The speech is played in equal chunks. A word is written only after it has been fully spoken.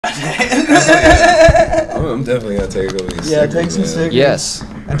I'm definitely gonna take over these. Yeah, take some stickers. Yes.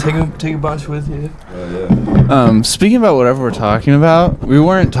 And take a bunch with you. Yeah. Speaking about whatever we're talking about, we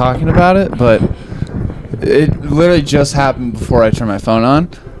weren't talking about it, but it literally just happened before I turned my phone on.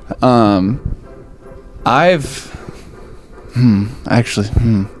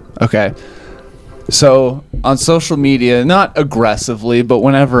 Okay. So on social media, not aggressively, but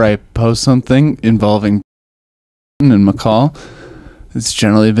whenever I post something involving and McCall, it's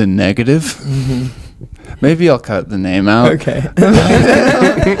generally been negative. Mm-hmm. Maybe I'll cut the name out. Okay.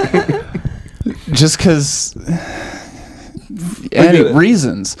 Just because any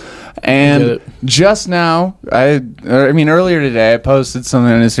reasons. And just now, earlier today, I posted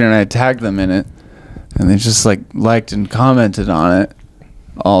something on Instagram and I tagged them in it. And they just liked and commented on it.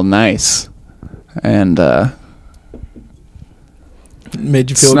 All nice. And made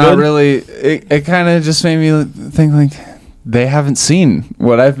you feel it's good? not really, it kind of just made me think they haven't seen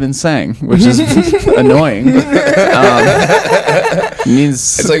what I've been saying, which is annoying.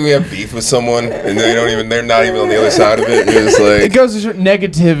 Means It's like we have beef with someone and they're not even on the other side of it. You're just like, it goes to show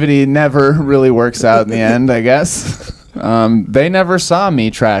negativity never really works out in the end, I guess. They never saw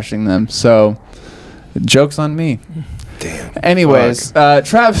me trashing them, so joke's on me. damn. Anyways,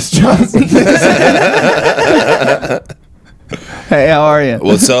 Travis Johnson. Hey, how are you?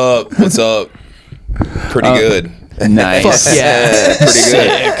 What's up? Pretty good. Nice. Fuck yeah. Pretty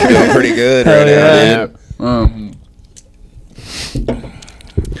good. Doing pretty good right now, dude.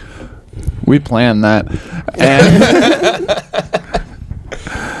 We planned that.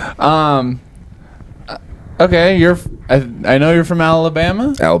 And okay, I know you're from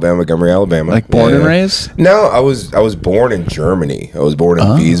Alabama? Alabama, Montgomery, Alabama. Like born and raised? No, I was born in Germany. I was born in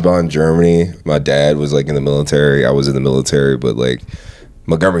Wiesbaden, Germany. My dad was in the military. I was in the military, but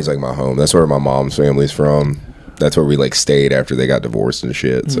Montgomery's my home. That's where my mom's family's from. That's where we stayed after they got divorced and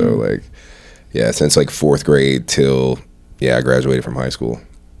shit. Mm-hmm. So since 4th grade till I graduated from high school.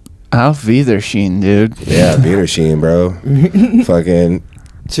 Auf Wiedersehen, dude. Yeah, Wiedersehen, bro. Fucking.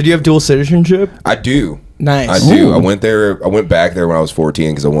 So do you have dual citizenship? I do. Nice. I do. Ooh. I went back there when I was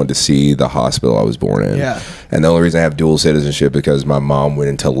 14 because I wanted to see the hospital I was born in. Yeah. And the only reason I have dual citizenship because my mom went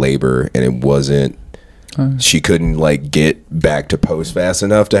into labor and it wasn't. She couldn't get back to post fast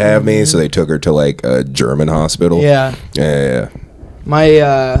enough to have me, so they took her to a German hospital. Yeah. Yeah.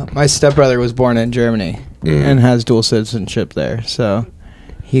 My stepbrother was born in Germany and has dual citizenship there, so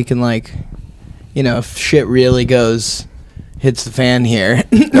he can if shit really hits the fan here.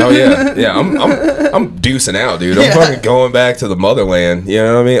 Oh yeah. I'm deucing out, dude. I'm fucking going back to the motherland. You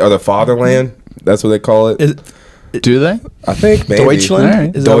know what I mean? Or the fatherland. That's what they call it. Do they? I think maybe. Deutschland?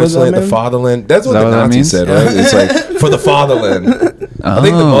 Right. Is that what Deutschland, that the fatherland. That's what the that Nazis said, right? It's for the fatherland. I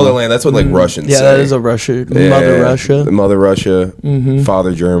think the motherland, that's what Russians say. Yeah, that is a Russia. Yeah, Mother Russia. Mother Russia.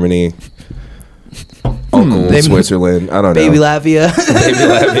 Father Germany. Uncle Switzerland. I don't know. Baby Latvia. Baby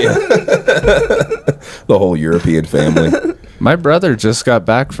Latvia. The whole European family. My brother just got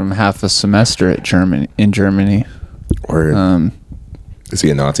back from half a semester in Germany. Or is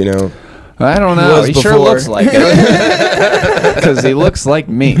he a Nazi now? I don't know. He sure looks like it. Because he looks like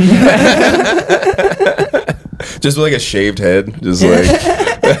me. Just with a shaved head. Just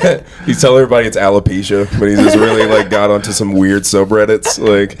he's telling everybody it's alopecia, but he's just really got onto some weird subreddits.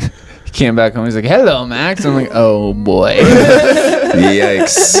 He came back home. He's like, "Hello, Max." I'm like, "Oh boy."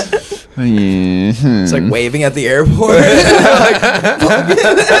 Yikes. It's waving at the airport.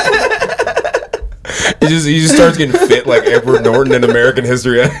 He just starts getting fit like Edward Norton in American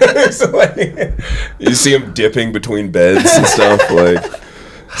History X. You see him dipping between beds and stuff.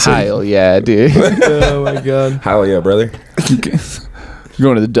 Hell yeah, dude. Oh my god. Hell yeah, brother. You're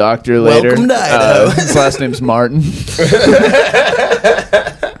going to the doctor later. Welcome to Idaho. His last name's Martin.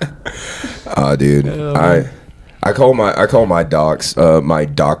 Dude, I call my docs my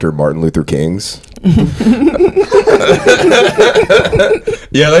Dr. Martin Luther Kings.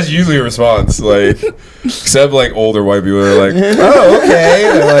 Yeah, that's usually a response. Except older white people are oh,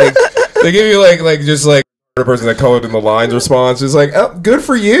 okay. They give you just a person that colored in the lines response is oh, good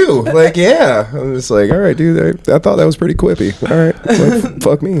for you. Yeah. I'm just all right, dude. I thought that was pretty quippy. All right,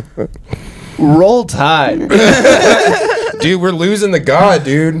 fuck me. Roll Tide. Dude, we're losing the god,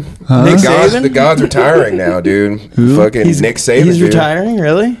 dude. Saban? The god's retiring now, dude. Fucking Nick Saban. He's dude. retiring,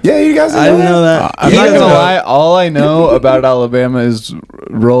 really? Yeah, you guys. I didn't know that. I'm not gonna lie. All I know about Alabama is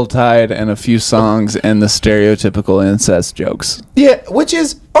Roll Tide and a few songs and the stereotypical incest jokes. Yeah, which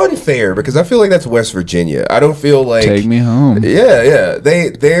is unfair because I feel like that's West Virginia. I don't feel Take me home. Yeah.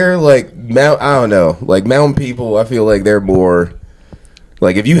 They're I don't know, mountain people. I feel like they're more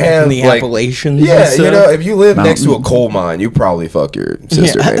Like if you have in the like Appalachians, yeah, and stuff. you know, if you live next to a coal mine, you probably fuck your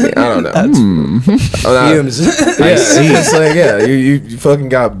sister. Yeah. Maybe I don't know. Fumes. I see. It's like yeah, you fucking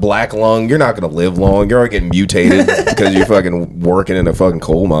got black lung. You're not gonna live long. You're already getting mutated because you're fucking working in a fucking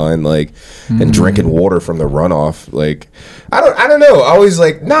coal mine, like and drinking water from the runoff. Like I don't know. I always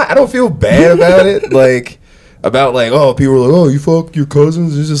like I don't feel bad about it. Like. About like people are like you fuck your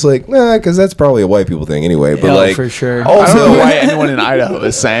cousins. It's just like because that's probably a white people thing anyway. But like for sure. I don't know why anyone in Idaho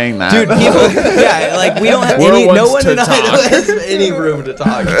is saying that. Dude, people, like we don't have no one in Idaho has any room to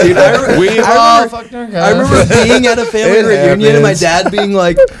talk. Dude, I remember being at a family reunion and my dad being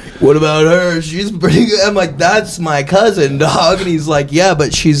like, "What about her? She's pretty good." I'm like, "That's my cousin, dog." And he's like, "Yeah,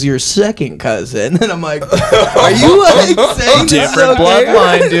 but she's your second cousin." And I'm like, "Are you like saying different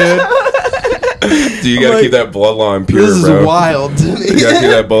bloodline, dude?" Dude, you gotta keep that bloodline pure, This is bro. wild to me. You gotta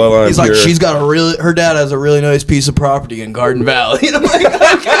keep that bloodline He's pure. like, she's got her dad has a really nice piece of property in Garden Valley. And I'm like,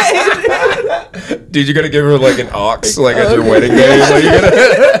 okay. Dude, you gotta give her like an ox, like at your wedding day. Like, you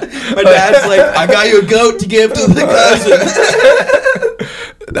gotta... My dad's like, I got you a goat to give to the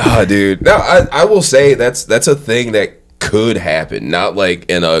cousin. Dude. No, I will say that's a thing that could happen, not like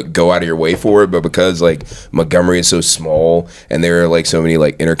in a go out of your way for it, but because like Montgomery is so small and there are like so many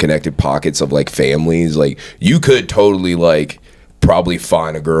like interconnected pockets of like families, like you could totally like probably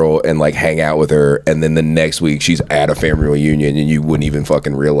find a girl and like hang out with her, and then the next week she's at a family reunion and you wouldn't even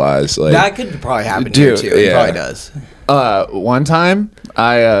fucking realize. Like That could probably happen here too. It probably does. One time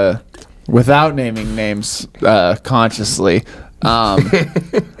I without naming names consciously,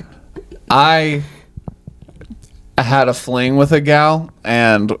 I had a fling with a gal,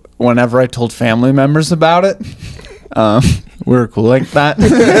 and whenever I told family members about it, we were cool like that.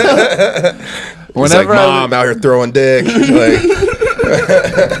 Whenever like, Mom out here throwing dick. Like.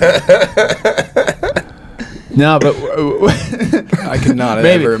 No, but I could not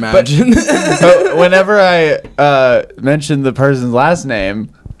ever imagine. But whenever I mentioned the person's last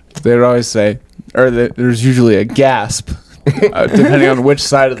name, they would always say, or there's usually a gasp, depending on which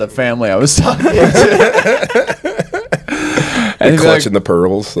side of the family I was talking to. And clutching the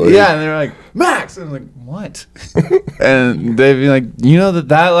pearls. Like, yeah, and they're like, Max! And I'm like, what? And they'd be like, you know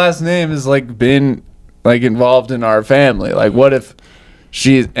that last name has like been like involved in our family. Like, what if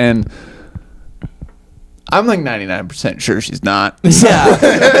she's... And I'm like 99% sure she's not. Yeah.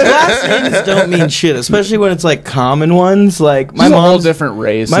 Last names don't mean shit, especially when it's like common ones. Like my mom's a whole different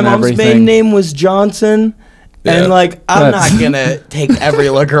race. My mom's maiden name was Johnson. Yeah. And like I'm not gonna take every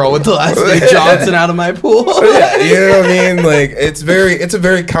little girl with the last name Johnson out of my pool. Yeah, you know what I mean? Like it's a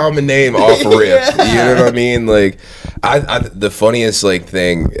very common name off rip. Yeah. You know what I mean? Like I the funniest like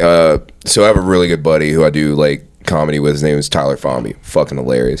thing, so I have a really good buddy who I do like comedy with. His name is Tyler Fomby. Fucking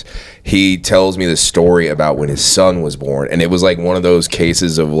hilarious. He tells me the story about when his son was born, and it was like one of those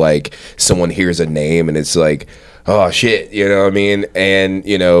cases of like someone hears a name and it's like, oh shit, you know what I mean? And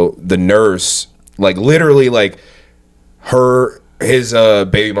you know, the nurse, like literally like his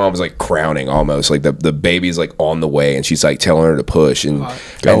baby mom was like crowning almost, like the baby's like on the way and she's like telling her to push and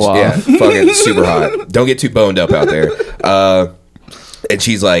yeah, fucking super hot. Don't get too boned up out there. And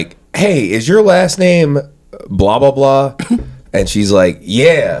she's like, hey, is your last name blah blah blah? And she's like,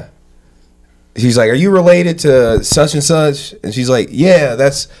 yeah. She's like, are you related to such and such? And she's like, yeah,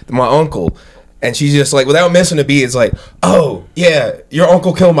 that's my uncle. And she's just like, without missing a beat, it's like, oh yeah, your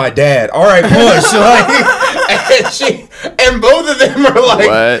uncle killed my dad. All right, push. Like, and both of them are like,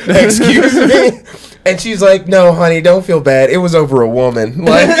 what? Excuse me. And she's like, no, honey, don't feel bad. It was over a woman.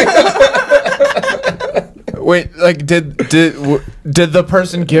 Like. Wait, like did the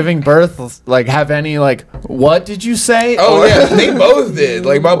person giving birth like have any like, what did you say? Oh yeah, they both did.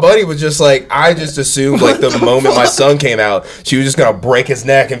 Like my buddy was just like, I just assumed like the moment my son came out, she was just gonna break his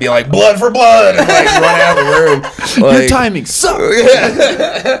neck and be like, blood for blood, and like run out of the room. Like, your timing sucks.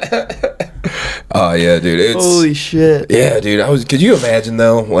 Oh yeah, dude. It's, holy shit. Yeah, dude. Could you imagine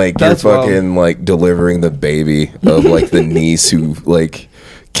though, like that's you're fucking like delivering the baby of like the niece who like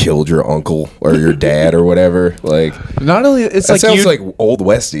killed your uncle or your dad or whatever. Like, not only it's that like sounds like old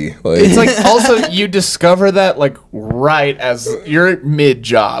Westy. Like, it's like also you discover that like right as you're mid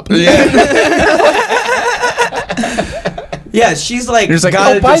job. Yeah, she's like,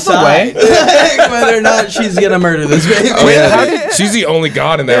 gotta decide whether or not she's gonna murder this baby. Oh, yeah, she's the only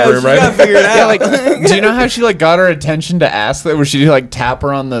god in that room, right? Gotta figure it out. Yeah, like, do you know how she like got her attention to ask that? Where she like tap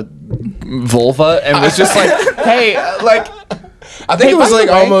her on the vulva and was just like, hey, like. I think it was like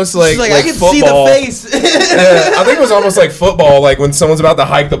almost like I can football. see the face. Yeah, I think it was almost like football. Like when someone's about to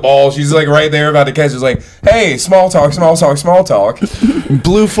hike the ball, she's like right there about to catch. It's like, hey, small talk, small talk, small talk.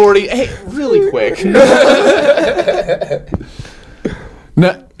 Blue 40. Hey, really quick.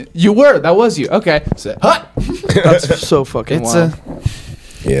 No, you were. That was you. Okay. Hut. That's so fucking wild.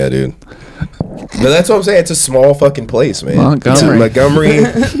 Yeah, dude. No, that's what I'm saying. It's a small fucking place, man. Montgomery,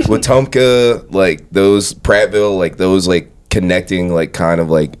 Wetumpka, like those Prattville, like those like connecting, like kind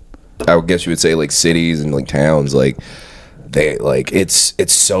of like I would guess you would say like cities and like towns, like they like it's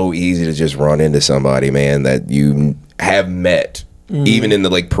so easy to just run into somebody, man, that you have met. Even in the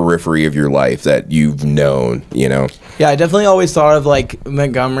like periphery of your life that you've known, you know. Yeah, I definitely always thought of like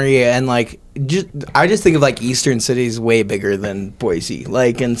Montgomery and like I just think of like eastern cities way bigger than Boise,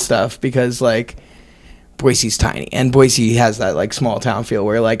 like and stuff, because like Boise's tiny and Boise has that like small town feel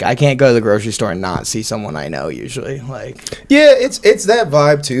where like I can't go to the grocery store and not see someone I know usually. Like yeah, it's that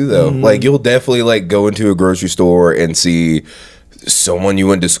vibe too though. Like you'll definitely like go into a grocery store and see someone you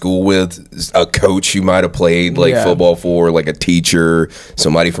went to school with, a coach you might have played like football for, like a teacher,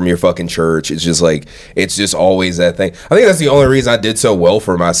 somebody from your fucking church. It's just like it's just always that thing. I think that's the only reason I did so well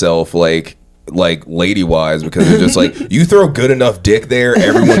for myself, like lady wise, because it's just like you throw good enough dick there,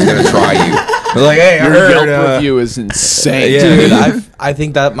 everyone's gonna try you. They're like, hey, your Yelp review is insane, dude. I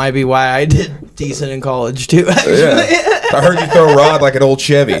think that might be why I did decent in college too. Actually. Yeah. I heard you throw a rod like an old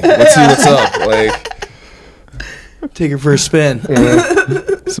Chevy. Let's see what's up. Like. Take her for a spin.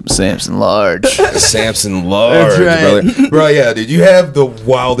 Some Samson Large. Samson Large, right. brother. Bro, yeah, dude, you have the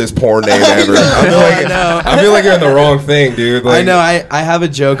wildest porn name ever. I feel like you're in the wrong thing, dude. Like, I know. I have a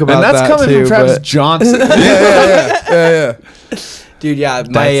joke about that. And that's coming too, from Travis Johnson. yeah. Dude, yeah,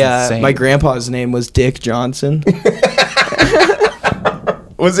 my grandpa's name was Dick Johnson.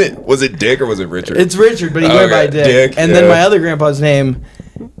 Was it Dick or was it Richard? It's Richard, but he went by Dick. And then my other grandpa's name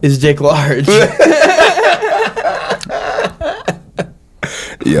is Dick Large.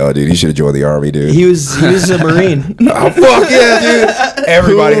 Yo, dude, he should have joined the army, dude. He was a Marine. Oh, fuck yeah, dude.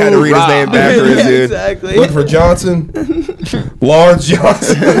 Everybody had to read his name backwards, dude. Exactly. Look for Johnson. Large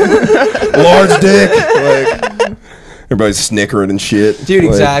Johnson. Large Dick. Like, everybody's snickering and shit. Dude,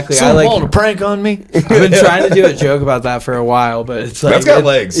 exactly. Someone pulled a prank on me. I've been trying to do a joke about that for a while, but it's like... That's got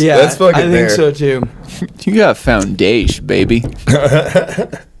legs. Yeah, that's fucking I think so, too. You got foundation, baby.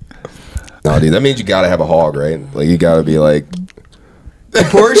 No, dude, that means you gotta have a hog, right? Like, you gotta be like...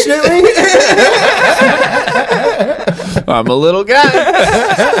 Proportionately? I'm a little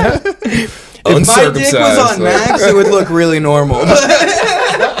guy. If my dick was on Max, it would look really normal.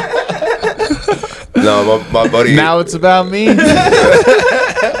 No, my buddy... Now it's about me.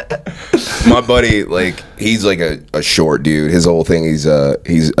 My buddy, like, he's like a short dude. His whole thing, he's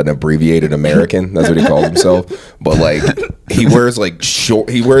an abbreviated American. That's what he calls himself. But like, he wears like short.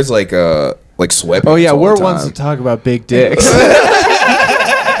 He wears like sweatpants. Oh yeah, we're the ones to talk about big dicks.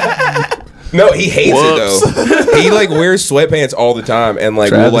 No, he hates it though. He like wears sweatpants all the time, and like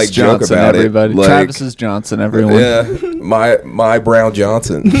Travis we'll like Johnson, joke about everybody. it. Like, Travis Johnson, everyone. Yeah, my Brown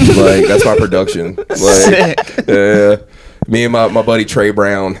Johnson. Like that's my production. Like, Sick. Yeah, me and my buddy Trey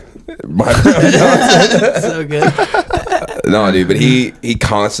Brown. My Brown Johnson. So good. No, dude, but he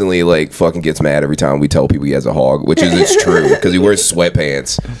constantly like fucking gets mad every time we tell people he has a hog, which is it's true because he wears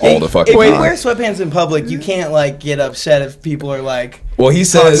sweatpants all the fucking time. If you wear sweatpants in public, you can't like get upset if people are like. Well, he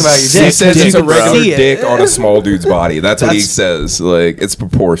says about your dick, he says it's a regular see it. dick on a small dude's body. That's what he says. Like it's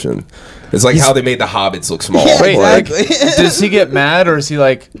proportion. It's like how they made the hobbits look small. Yeah, like, exactly. Does he get mad or is he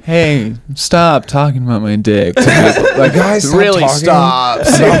like, hey, stop talking about my dick? Like, guys, stop really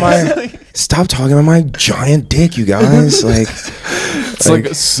talking. Stop talking about my giant dick, you guys. Like, it's like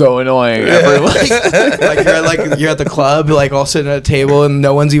so annoying. Everyone. like you're at the club, like all sitting at a table, and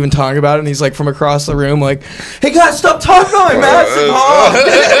no one's even talking about it. And he's like from across the room, like, "Hey guys, stop talking about my massive hog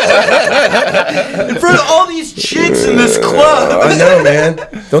in front of all these chicks in this club." I know, man.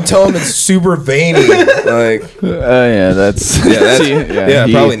 Don't tell him it's super veiny. Like, yeah, that's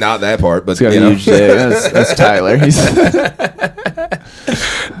probably not that part, but he's got a huge dick. That's Tyler.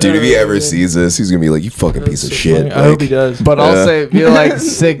 Dude, if he ever sees this, he's gonna be like, "You fucking piece of shit." Like, I hope he does. But I'll say, be like,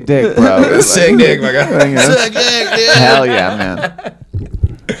 sick dick, bro. Sick dick, my guy. Sick dick, dude. Hell yeah, man.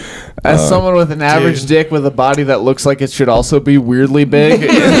 As someone with an average dick with a body that looks like it should also be weirdly big.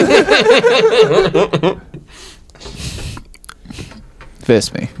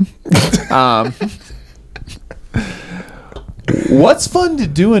 Fist me. What's fun to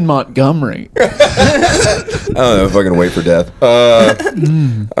do in Montgomery? I don't know. Fucking wait for death.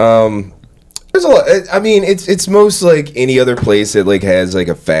 There's a lot. I mean, it's most like any other place that like has like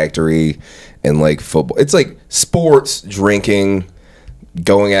a factory and like football. It's like sports, drinking,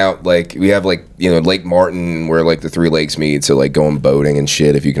 going out. Like we have like Lake Martin where like the three lakes meet. So like going boating and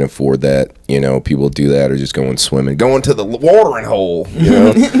shit if you can afford that. People do that or just going swimming, going to the watering hole.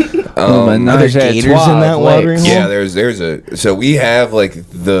 Are there gators in that watering hole? Yeah, so we have like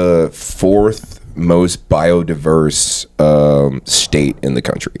the 4th most biodiverse state in the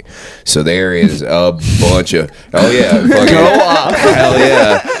country. So there is a bunch of go off. Hell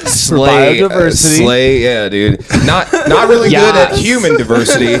yeah, biodiversity. Yeah, dude. Not really good at human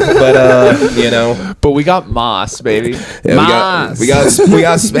diversity, but you know. But we got moss, baby. Yeah, moss. We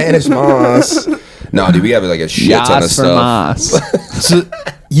got Spanish moss. No, dude, we have like a shit ton of stuff. Moss. So,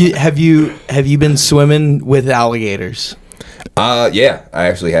 have you been swimming with alligators? Yeah, I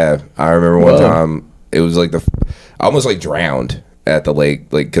actually have. I remember one time it was like I almost like drowned at the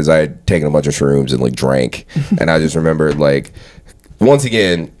lake, like because I had taken a bunch of shrooms and like drank, and I just remembered like once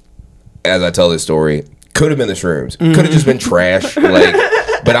again, as I tell this story, could have been the shrooms, could have just been trash, like,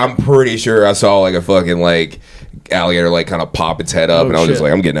 but I'm pretty sure I saw like a fucking like alligator like kind of pop its head up, and I was just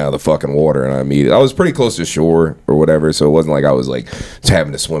like, I'm getting out of the fucking water, and I was pretty close to shore or whatever, so it wasn't like I was like just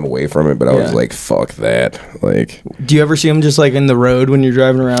having to swim away from it, but I was like, fuck that. Like, do you ever see them just like in the road when you're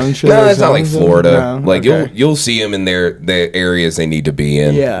driving around and shit? No, it's not like Florida. No, like you'll see them in the areas they need to be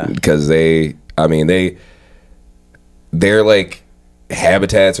in, because they're like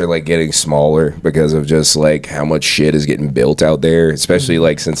habitats are like getting smaller because of just like how much shit is getting built out there, especially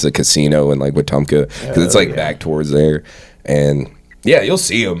like since the casino and like Wetumpka, because it's like back towards there, and you'll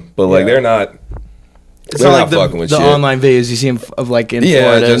see them, but like they're not. It's not like fucking with the shit. Online videos you see them of like in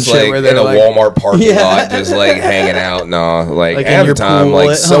Florida just and shit, like where they're in a like, Walmart parking lot, just like hanging out. No, like half the time,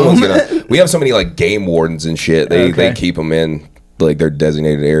 like someone's gonna. We have so many like game wardens and shit. They keep them in like their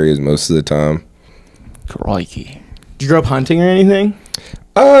designated areas most of the time. Crikey. Did you grow up hunting or anything?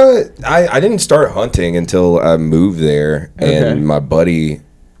 I didn't start hunting until I moved there, and my buddy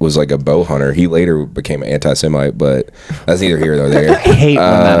was like a bow hunter. He later became an anti-Semite, but that's neither here nor there. I hate when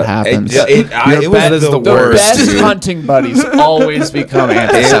that happens. It was the worst. Best dude. Hunting buddies always become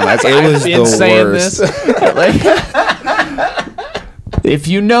anti-Semites. It was the worst. This. Like, if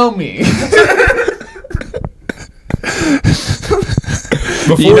you know me.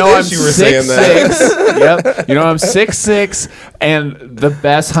 Before this, you were saying that. Yep. You know, I'm 6'6", and the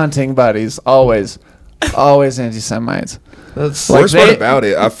best hunting buddies always anti-Semites. That's the worst part about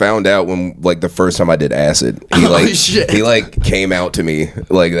it. I found out when like the first time I did acid, he like came out to me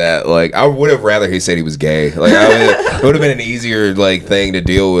like that. Like I would have rather he said he was gay. Like it would have been an easier like thing to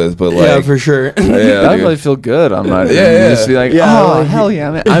deal with. But like for sure. Yeah, I'd really feel good on my just be like, oh hell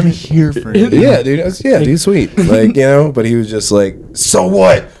yeah, man, I'm here for you. Yeah, dude. Dude, sweet. Like but he was just like, so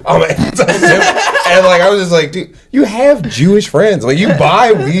what? I'm and like I was just like, dude, you have Jewish friends. Like you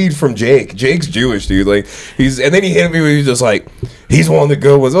buy weed from Jake. Jake's Jewish, dude. Like and then he hit me when he was just like, he's one of the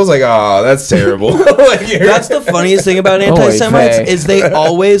good ones. I was like, oh, that's terrible. Like, that's the funniest thing about anti-Semites is they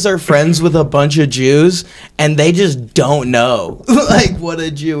always are friends with a bunch of Jews and they just don't know like what a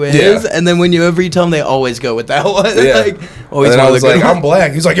Jew is. And then whenever you tell them, they always go with that one. Like, always. And I was like, I'm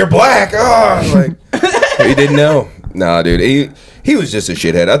black. He's like, you're black. Oh, like he didn't know. Nah, dude. He was just a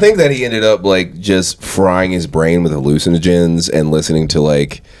shithead. I think that he ended up like just frying his brain with hallucinogens and listening to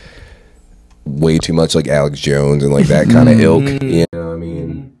like way too much like Alex Jones and like that kind of ilk. You know what I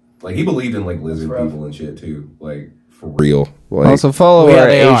mean? Like he believed in like lizard people and shit too. Like for real. Like, also follow our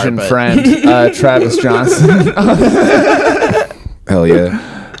Asian friend, Travis Johnson. Hell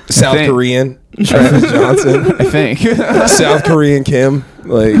yeah. South Korean Travis Johnson. I think. South Korean Kim.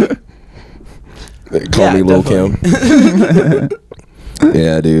 Like call me Lil Kim.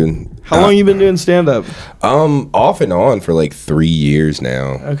 Yeah, dude. How long you been doing stand-up? Off and on for like 3 years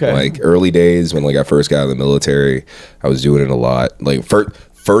now. Okay. Like early days when like I first got out of the military, I was doing it a lot. Like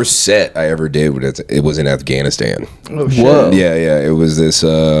first set I ever did it was in Afghanistan. Oh shit. Whoa. Yeah. It was this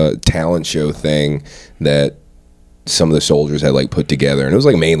talent show thing that some of the soldiers had like put together, and it was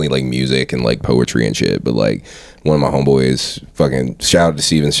like mainly like music and like poetry and shit, but like one of my homeboys, fucking shout out to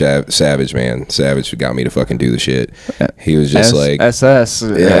Steven Savage, man. Savage got me to fucking do the shit. He was just like SS.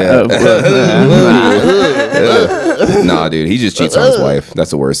 Nah, dude, he just cheats on his wife. That's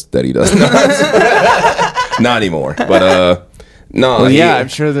the worst that he does. Not anymore. But no, I'm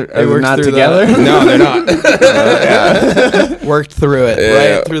sure they're not together. No, they're not. Worked through it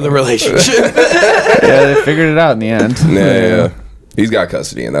right through the relationship. Yeah, they figured it out in the end. Yeah. He's got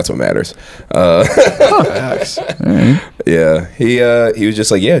custody, and that's what matters. Yeah, he was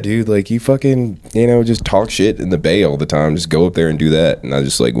just like, yeah, dude, like you fucking, just talk shit in the bay all the time. Just go up there and do that. And I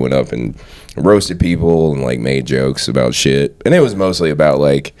just like went up and roasted people and like made jokes about shit. And it was mostly about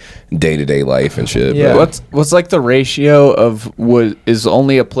like day-to-day life and shit. Yeah. What's like the ratio of what is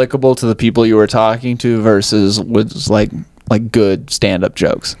only applicable to the people you were talking to versus what's like good stand-up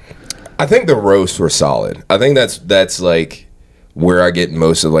jokes? I think the roasts were solid. I think that's like where I get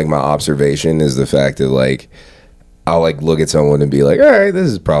most of like my observation is the fact that like I'll like look at someone and be like, all right, this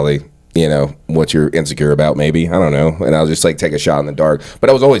is probably, you know, what you're insecure about, maybe. I don't know. And I'll just like take a shot in the dark. But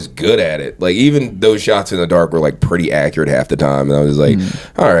I was always good at it. Like even those shots in the dark were like pretty accurate half the time. And I was like,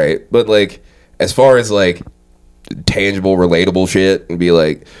 all right. But like as far as like tangible, relatable shit and be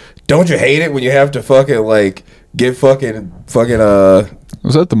like, don't you hate it when you have to fucking like get fucking I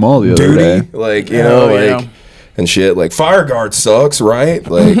was at the mall the other day. Like, you know, like and shit. Like fire guard sucks, right?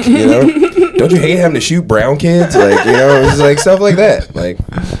 Like, you know, don't you hate having to shoot brown kids? Like, you know, it's like stuff like that. Like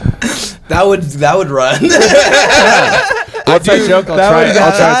that would run. What's that joke? I'll try it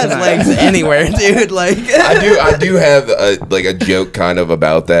tonight. Legs anywhere, dude. Like I do have a joke kind of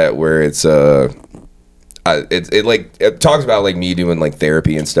about that where it's it talks about like me doing like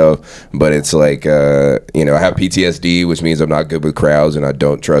therapy and stuff, but it's like you know, I have PTSD, which means I'm not good with crowds and I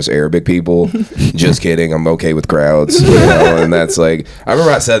don't trust Arabic people. Just kidding, I'm okay with crowds, you know. And that's like, I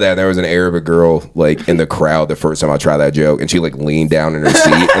remember I said that and there was an Arabic girl like in the crowd the first time I tried that joke, and she like leaned down in her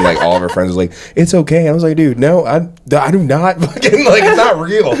seat and like all of her friends was like, it's okay. I was like, dude, no, I do not fucking, like, it's not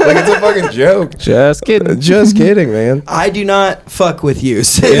real, like it's a fucking joke. Just kidding, man. I do not fuck with you.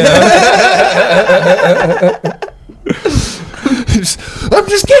 I'm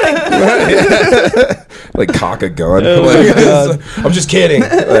just kidding. Like cock a gun. I'm just kidding.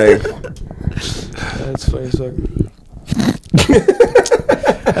 Like, that's funny as fuck.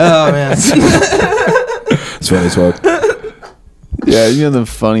 Oh man, it's funny as fuck. Yeah, you know the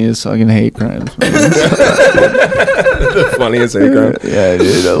funniest fucking hate crimes. The funniest hate crime. Yeah,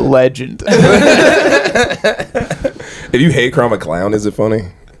 dude, a legend. If you hate crime a clown, is it funny?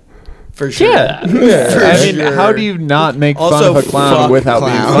 For sure. Yeah. I mean, how do you not make fun of a clown without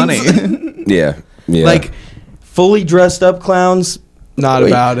being funny? Yeah. Like fully dressed up clowns, not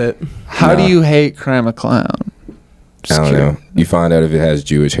about it. How do you hate crime a clown? I don't know. You find out if it has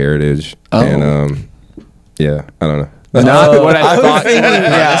Jewish heritage. Oh. And yeah, I don't know. Not what I thought.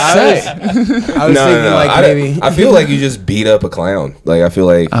 I was thinking like maybe. I feel like you just beat up a clown. Like I feel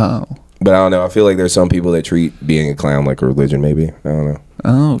like. Oh. But I don't know. I feel like there's some people that treat being a clown like a religion. Maybe, I don't know.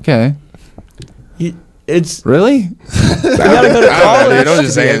 Oh, okay. It's really. You gotta go to college. I'm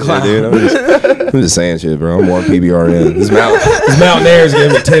just saying shit, dude. I'm just saying shit, bro. I'm more PBR in. This Mountainair's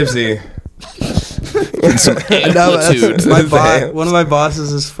getting me tipsy. One of my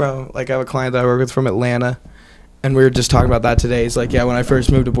bosses is from, like, I have a client that I work with from Atlanta, and we were just talking about that today. He's like, yeah, when I first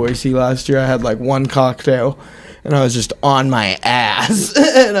moved to Boise last year, I had like one cocktail, and I was just on my ass.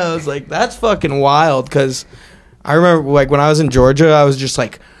 And I was like, that's fucking wild, because I remember, like, when I was in Georgia, I was just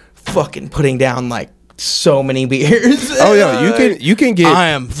like fucking putting down like so many beers. Oh yeah, you can get. I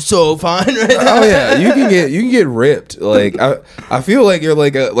am so fine right now. Oh yeah, you can get ripped. Like I feel like you're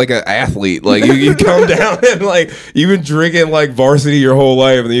like an athlete. Like you come down and like you've been drinking like varsity your whole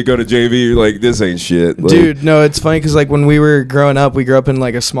life, and then you go to JV. You're like, this ain't shit, like, dude. No, it's funny because like when we were growing up, we grew up in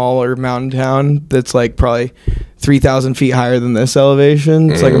like a smaller mountain town that's like probably 3,000 feet higher than this elevation.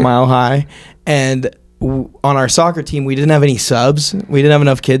 It's like a mile high, and on our soccer team, we didn't have any subs. We didn't have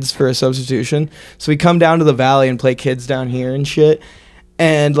enough kids for a substitution. So we come down to the valley and play kids down here and shit.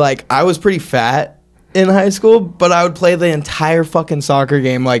 And like, I was pretty fat in high school, but I would play the entire fucking soccer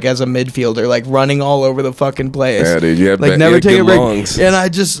game like as a midfielder, like running all over the fucking place. Yeah, dude, you had like never take a break. Lungs.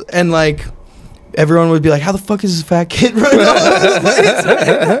 And like everyone would be like, how the fuck is this fat kid running all over the place?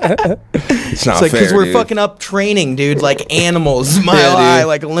 It's not like, fair, because we're dude. fucking up training, dude, like animals, mile high,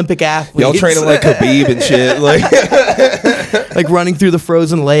 like Olympic athletes. Y'all training like Khabib and shit, like like running through the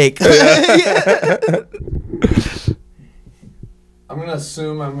frozen lake. I'm gonna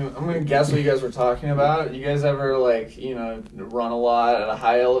assume I'm gonna guess what you guys were talking about. You guys ever like, you know, run a lot at a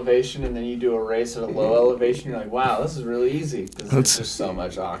high elevation and then you do a race at a low elevation? You're like, wow, this is really easy because there's just so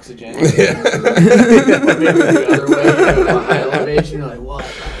much oxygen. Maybe the other way, you go to a high elevation, you're like, what?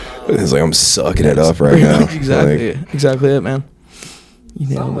 It's like I'm sucking it up right now. Exactly it, man.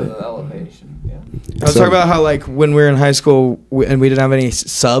 Some with elevation, yeah. I was talking about how like when we were in high school and we didn't have any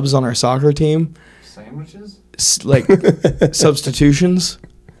subs on our soccer team. Sandwiches? Like substitutions.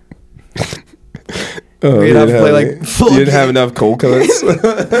 We'd have to play like full. You didn't have enough cold cuts.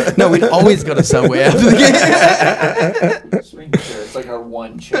 No, we'd always go to Subway after the game. Just making sure it's like our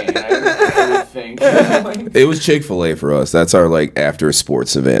one chain. I would think. It was Chick-fil-A for us. That's our like after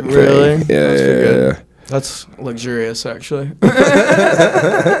sports event. Really? Thing. Yeah. That's luxurious, actually.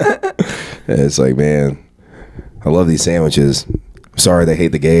 It's like, man, I love these sandwiches. Sorry, they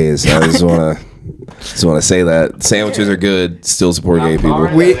hate the gays. I just want to say that sandwiches are good. Still support gay people.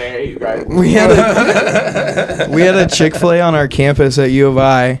 We had a Chick-fil-A on our campus at U of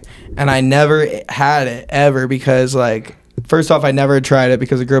I, and I never had it ever because like first off, I never tried it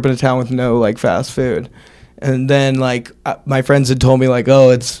because I grew up in a town with no like fast food, and then like my friends had told me like,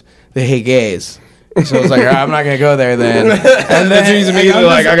 oh, they hate gays. So I was like, I'm not gonna go there then. And then he's immediately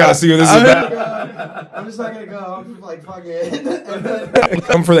like, I gotta see what this is about. I'm just not gonna go. I'm just like, fuck it.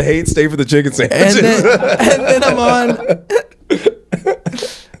 Come for the hate, stay for the chicken sandwiches. And then I'm on.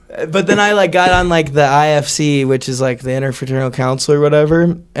 But then I like got on like the IFC, which is like the Interfraternal Council or whatever,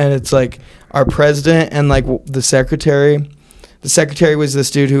 and it's like our president and like the secretary. The secretary was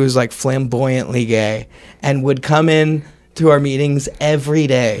this dude who was like flamboyantly gay and would come in to our meetings every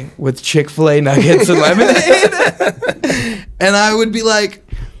day with Chick-fil-A nuggets and lemonade. And I would be like,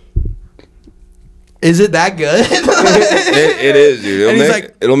 is it that good? It is, dude.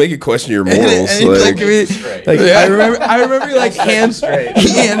 It'll make you question your morals. I remember he like hands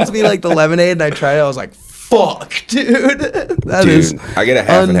me like the lemonade and I tried it. I was like, fuck, dude. That is I get a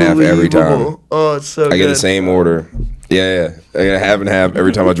half and half every time. Oh, it's so good. I get the same order. Yeah. I get a half and half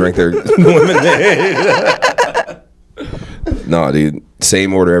every time I drink their lemonade. No, dude.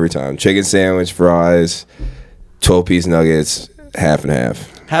 Same order every time. Chicken sandwich, fries, 12-piece nuggets, half and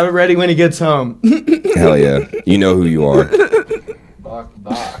half. Have it ready when he gets home. Hell yeah. You know who you are. Bach.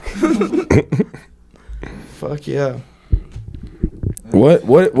 Fuck yeah.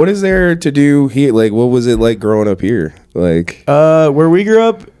 What is there to do here? Like, what was it like growing up here? Like, where we grew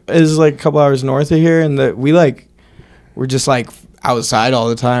up is like a couple hours north of here, and we're just like outside all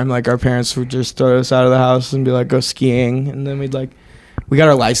the time. Like our parents would just throw us out of the house and be like, go skiing, and then we got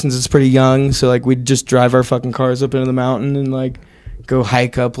our licenses pretty young, so like we'd just drive our fucking cars up into the mountain and like go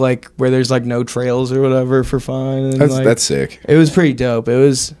hike up like where there's like no trails or whatever for fun. And, that's sick. It was pretty dope.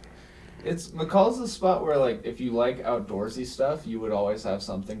 It's McCall's the spot where like if you like outdoorsy stuff, you would always have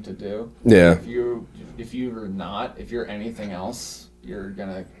something to do. Yeah. If you're anything else, you're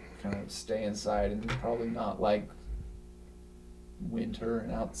gonna kind of stay inside and probably not like winter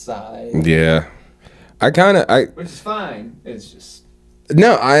and outside. Yeah. Which is fine. It's just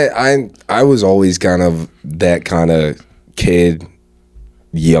no. I was always kind of that kind of kid,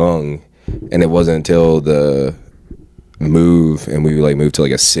 young, and it wasn't until the move and we like moved to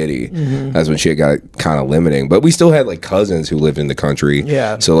like a city that's when shit got kind of limiting, but we still had like cousins who lived in the country,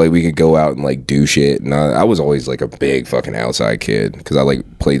 so like we could go out and like do shit, and I was always like a big fucking outside kid because I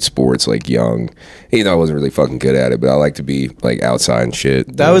like played sports like young, even though I wasn't really fucking good at it, but I like to be like outside and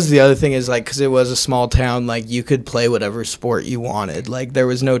shit. That was the other thing is like because it was a small town, like you could play whatever sport you wanted, like there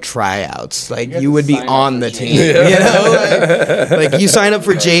was no tryouts, like you would be on the team, you know, like you sign up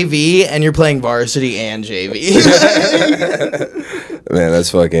for JV and you're playing varsity and JV. Man,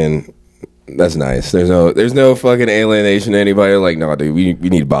 that's nice. There's no fucking alienation to anybody. Like, no, dude, we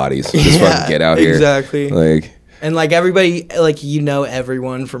need bodies. Just fucking get out here. Exactly. Like, and like everybody, like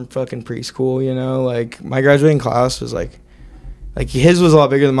everyone from fucking preschool. You know, like my graduating class was like his was a lot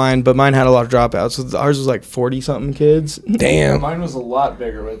bigger than mine, but mine had a lot of dropouts. So ours was like 40 something kids. Damn. Mine was a lot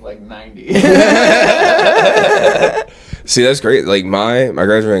bigger with like 90. See, that's great. Like my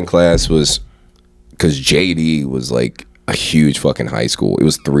graduating class was. Because JD was like a huge fucking high school. It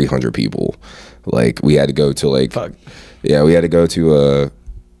was 300 people. Like we had to go to like, we had to go to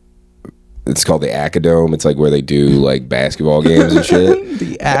it's called the Acadome. It's like where they do like basketball games and shit.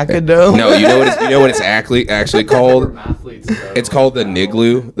 The Acadome. No, you know what it's actually called. It's called the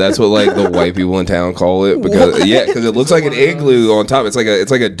Nigloo. That's what like the white people in town call it because it looks like an igloo on top. It's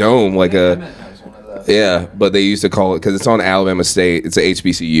like a dome, like a. Yeah, but they used to call it because it's on Alabama State. It's a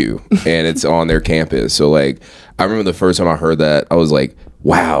HBCU and it's on their campus. So like, I remember the first time I heard that, I was like,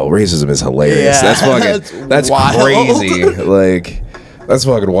 "Wow, racism is hilarious." Yeah, that's crazy. Like, that's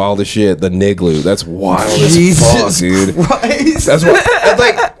fucking wild as shit. The Nigloo. That's wild as fuck, dude. Christ. That's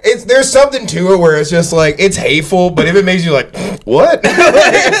like there's something to it where it's just like it's hateful, but if it makes you like, what?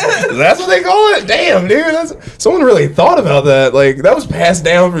 That's what they call it. Damn, dude. Someone really thought about that. Like that was passed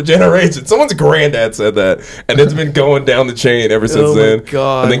down for generations. Someone's granddad said that, and it's been going down the chain ever since then. Oh my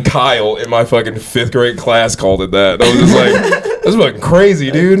God. And then Kyle in my fucking 5th grade class called it that. I was just like, that's fucking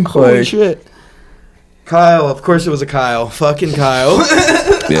crazy, dude. Holy like, shit. Kyle, of course it was a Kyle. Fucking Kyle.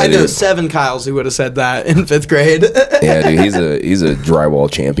 Yeah, I know 7 Kyles who would have said that in 5th grade. Yeah, dude, he's a drywall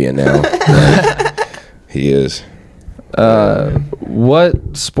champion now. He is.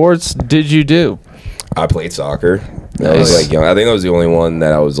 What sports did you do? I played soccer. I was like young. I think I was the only one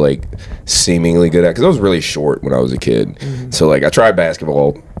that I was like seemingly good at because I was really short when I was a kid. So like I tried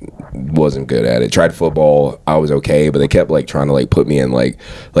basketball, wasn't good at it. Tried football, I was okay, but they kept like trying to like put me in like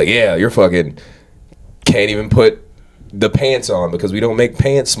yeah, you're fucking can't even put the pants on because we don't make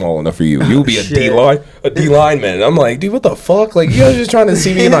pants small enough for you. You'll be a D lineman. And I'm like, dude, what the fuck? Like you guys are just trying to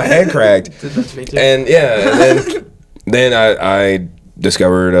see me get my head cracked. That's me too. And yeah, and Then I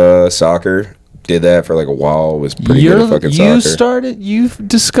discovered soccer. Did that for like a while. Was pretty good at fucking soccer. You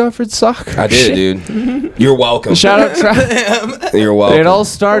discovered soccer. I did, dude. You're welcome. Shout out. You're welcome. It all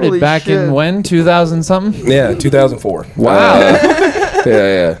started Holy back shit. in when? 2000 something? Yeah, 2004. Wow.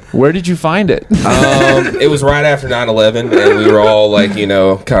 Yeah. Where did you find it? It was right after 9/11, and we were all like, you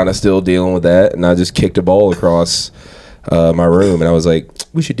know, kind of still dealing with that. And I just kicked a ball across my room, and I was like,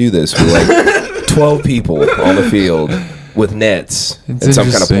 we should do this with like 12 people on the field with nets and some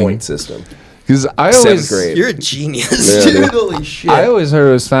kind of point system. Because I 7th always, grade. You're a genius, Yeah, dude. dude. Holy shit. I always heard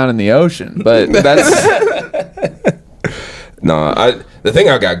it was found in the ocean, but that's The thing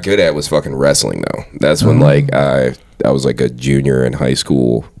I got good at was fucking wrestling though. That's when like I was like a junior in high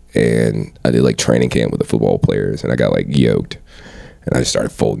school, and I did like training camp with the football players, and I got like yoked, and I just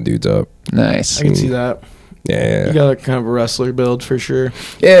started folding dudes up. nice. I can see that. Yeah, You got a kind of a wrestler build for sure.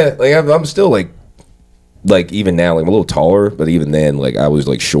 yeah. Like I'm still like even now like I'm a little taller, but even then like I was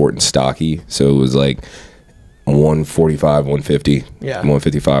like short and stocky, so it was like 145, 150, Yeah.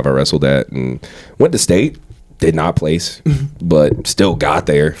 155. I wrestled at and went to state. Did not place, but still got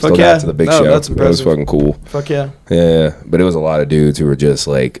there. Still yeah. got to the big No, show. that's It was impressive. fucking cool. Fuck yeah. Yeah, but it was a lot of dudes who were just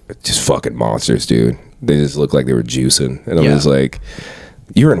fucking monsters, dude. They just looked like they were juicing, and I Yeah. was like,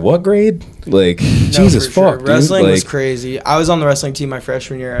 "You're in what grade?" Like, Jesus for sure. fuck, dude. Wrestling was Like, crazy. I was on the wrestling team my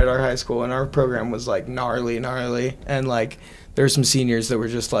freshman year at our high school, and our program was like gnarly, and like there were some seniors that were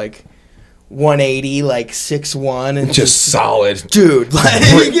just like 180, like 6'1", and just solid, dude, like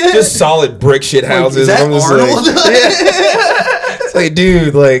just solid brick shit houses. Is that I'm just Arnold? It's like,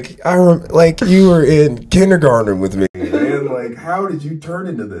 dude, like you were in kindergarten with me, man. Like, how did you turn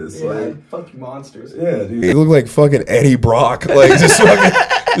into this? Like, fucking monsters. yeah, dude. You look like fucking Eddie Brock, like just fucking,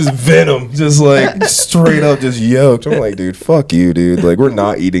 just venom, just like straight up, just yoked. I'm like, dude, fuck you, dude. Like, we're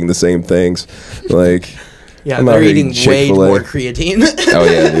not eating the same things. Like, Yeah, I'm not they're eating eating way Chick-fil-A. more creatine. oh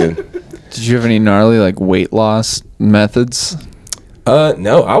yeah, dude. Did you have any gnarly like weight loss methods?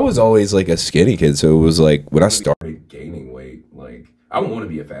 No, I was always like a skinny kid, so it was like when I started gaining weight, like I don't want to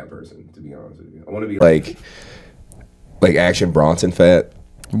be a fat person, to be honest with you. I want to be like Action Bronson fat.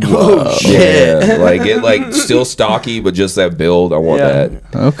 Oh shit. Yeah, like get like still stocky, but just that build. I want Yeah.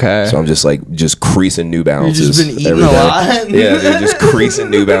 that. Okay. So I'm just creasing New Balances. just been eating every a day. lot. Yeah, dude, just creasing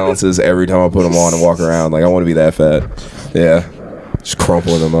New Balances every time I put them on and walk around. Like I want to be that fat. Yeah, just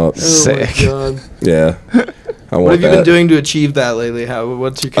crumpling them up. Sick. Oh my God. Yeah, I want What have you that. been doing to achieve that lately?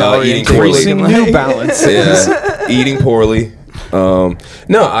 What's your calorie eating intake poorly. looking New like? Balance. Yeah, eating poorly. No,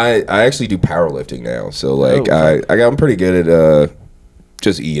 I actually do powerlifting now. So like I'm pretty good at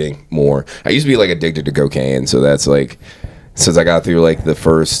just eating more. I used to be like addicted to cocaine, so that's like since I got through like the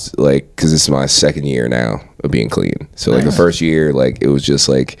first like because this is my second year now of being clean. So like the first year like it was just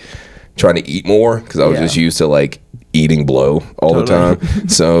like trying to eat more because I was just used to like eating blow all the time.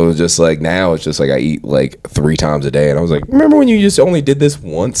 So just like now it's just like I eat like 3 times a day, and I was like, remember when you just only did this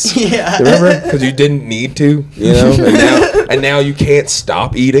once? Yeah. Remember? Because you didn't need to, you know. And now you can't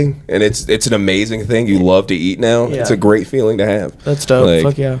stop eating, and it's an amazing thing. You love to eat now. Yeah. It's a great feeling to have. That's dope. Like,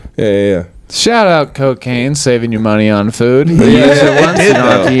 Fuck yeah. Yeah. Shout out cocaine, saving you money on food. You use Yeah, it once, it you did, don't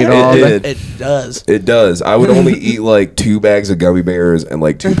have to though. eat It all did. of it. It does. It does. I would only eat like 2 bags of gummy bears and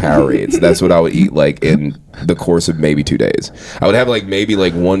like 2 Powerades. That's what I would eat like in the course of maybe 2 days. I would have like maybe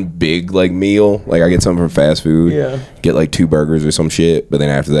like one big like meal. Like I get something from fast food. Yeah. Get like 2 burgers or some shit. But then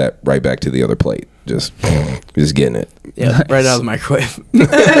after that, right back to the other plate. Just getting it. Yeah, right out of the microwave.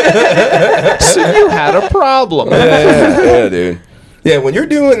 So you had a problem. Yeah, dude. Yeah, when you're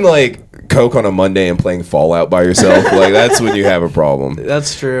doing like coke on a Monday and playing Fallout by yourself, like that's when you have a problem.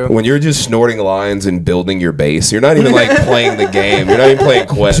 That's true. When you're just snorting lines and building your base, you're not even like playing the game. You're not even playing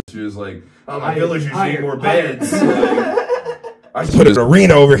Quest. You're just like, my villagers need more beds. I put an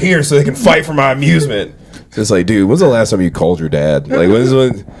arena over here so they can fight for my amusement. It's like, dude, when's the last time you called your dad? Like,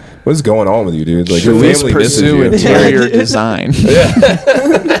 what's going on with you, dude? Like, your Please family misses pursue you. interior design.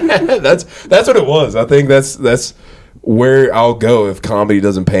 That's what it was. I think that's where I'll go if comedy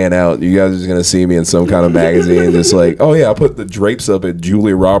doesn't pan out. You guys are just gonna see me in some kind of magazine, just like, oh yeah, I put the drapes up at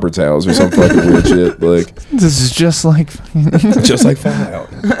Julia Roberts' house or some fucking weird shit. Like, This is just like just like Fallout.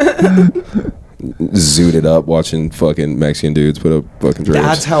 Zooted up watching fucking Mexican dudes put up fucking drapes.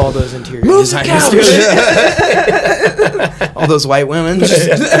 That's how all those interior designers do it. All those white women.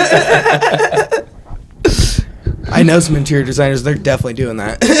 I know some interior designers. They're definitely doing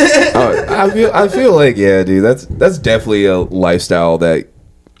that. I feel like, yeah, dude, that's definitely a lifestyle that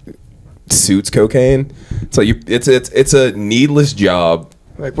suits cocaine. It's like it's a needless job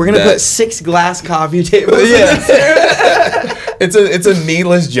Like, we're gonna put 6 glass coffee tables. Yeah. It's a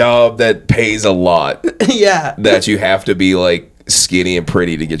needless job that pays a lot. Yeah. That you have to be like skinny and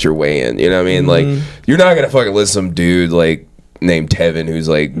pretty to get your way in. You know what I mean? Like, you're not gonna fucking list some dude like named Tevin who's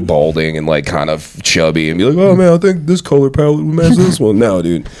like balding and like kind of chubby and be like, oh man, I think this color palette would match this one. No,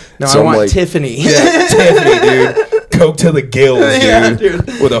 dude. No, I want Tiffany. Yeah, Tiffany, dude. Coke to the gills, dude.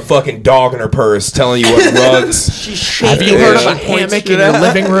 With a fucking dog in her purse telling you what rugs. Have you heard of a hammock in your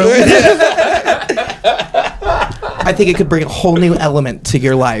living room? I think it could bring a whole new element to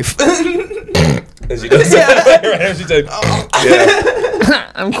your life. As she does that. She's like,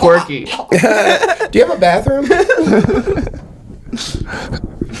 yeah. I'm quirky. Do you have a bathroom?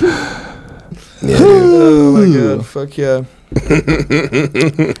 Yeah, oh my god, fuck yeah.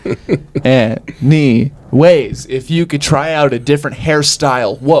 Anyways, if you could try out a different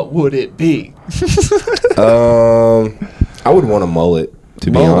hairstyle, what would it be? I would want a mullet,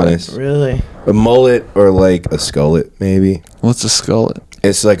 to be honest. Really? A mullet or like a skullet, maybe. What's a skullet?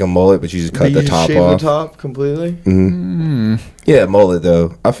 It's like a mullet, but you just cut the top shave off. the top completely? Yeah, mullet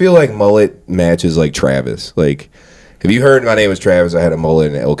though. I feel like mullet matches like Travis. Like, if you heard my name was Travis, I had a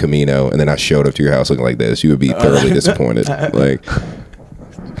mullet in El Camino, and then I showed up to your house looking like this, you would be thoroughly disappointed. Like,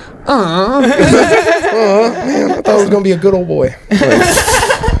 oh man, I thought it was gonna be a good old boy.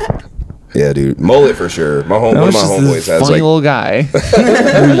 Like, yeah, dude, mullet for sure. One of my homeboys has funny like little guy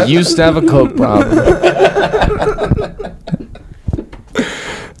who used to have a coke problem.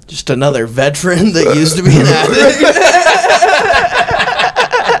 Just another veteran that used to be an addict.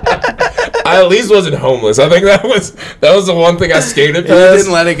 I at least wasn't homeless. I think that was the one thing I skated past. You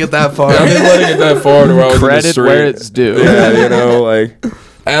didn't let it get that far. I didn't let it get that far to where I was in the Credit street. where it's due. Yeah, you know, like,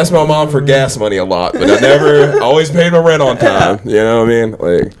 I asked my mom for gas money a lot, but I always paid my rent on time. You know what I mean?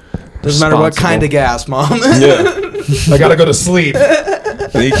 Like, doesn't matter what kind of gas, Mom. yeah, I gotta go to sleep. I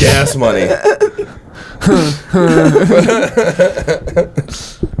need gas money.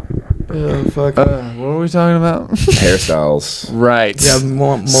 Oh, fuck. What were we talking about? Hairstyles. Right. Yeah,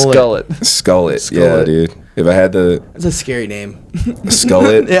 mullet. Skullet. Skullet. Yeah, dude. If I had to... That's a scary name.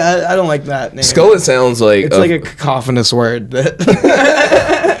 Skullet? Yeah, I don't like that name. Skullet sounds like... It's like a cacophonous word.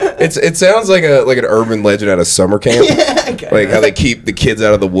 It sounds like an urban legend at a summer camp. Yeah, like how they keep the kids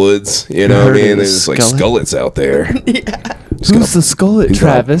out of the woods. You know what I mean? There's just like skullets out there. Yeah. Who's the skullet,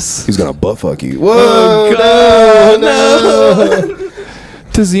 Travis? Who's gonna butt fuck you? Whoa, Oh, God, no.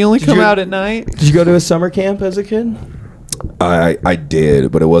 Does he only come out at night? Did you go to a summer camp as a kid? I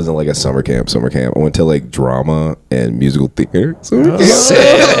did, but it wasn't like a summer camp. I went to like drama and musical theater. Summer camp.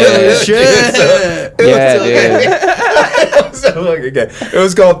 Shit. It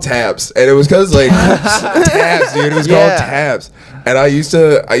was called Taps, and it was because like Taps, dude. It was called Taps, and I used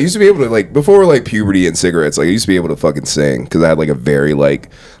to be able to like before like puberty and cigarettes. Like I used to be able to fucking sing because I had like a very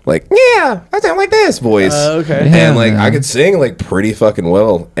like yeah, I sound like this voice. Okay, and like I could sing like pretty fucking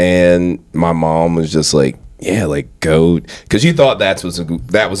well, and my mom was just like, yeah, like go, because you thought that was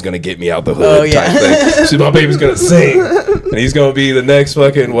gonna get me out the hood type thing. So my baby's gonna sing, and he's gonna be the next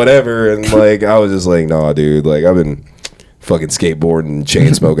fucking whatever. And like I was just like, nah, dude. Like I've been fucking skateboarding,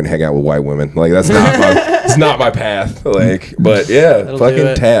 chain smoking, hang out with white women. Like that's not my path. Like, but yeah,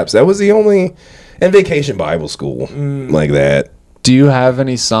 fucking Taps. That was the only, and Vacation Bible School like that. Do you have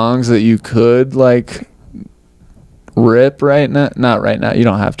any songs that you could like rip right now? Not right now. You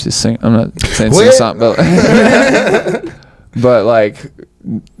don't have to sing. I'm not saying sing a song, but but like,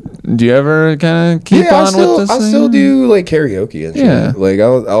 do you ever kind of keep on with this? I still do like karaoke and shit. Yeah. Like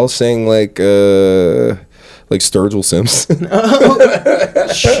I'll sing like Sturgill Simpson. Oh,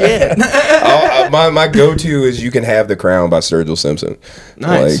 shit. My go-to is "You Can Have the Crown" by Sturgill Simpson.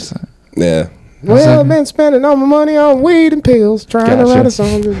 Nice. Like, yeah. Well, I've been spending all my money on weed and pills, trying to write a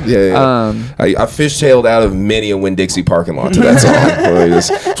song. Yeah. I fishtailed out of many a Winn-Dixie parking lot to that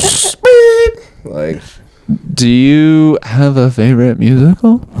song. Like, do you have a favorite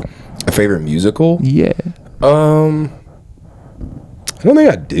musical? A favorite musical? Yeah. I don't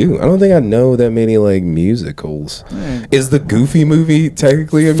think I do. I don't think I know that many like musicals. Is the Goofy movie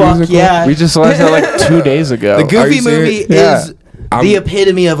technically a musical? Yeah. We just watched that like 2 days ago. The Goofy movie is the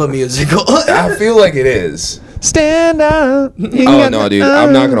epitome of a musical. I feel like it is. Stand up. Oh no, dude!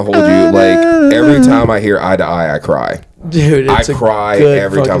 I'm not gonna hold you. Like every time I hear "Eye to Eye," I cry. Dude, I cry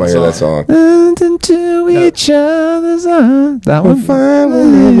every time I hear that song. Into each other's arms. That one.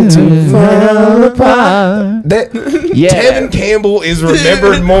 Tevin Campbell is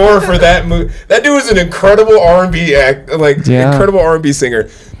remembered more for that movie. That dude was an incredible R&B incredible R&B singer.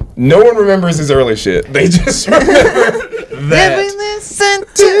 No one remembers his early shit. They just remember that. Listen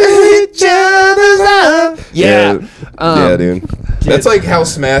to each other's arms. Yeah, dude. That's like how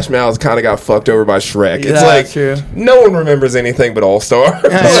Smash Mouth kind of got fucked over by Shrek. Yeah, It's like true. no one remembers anything but All Star.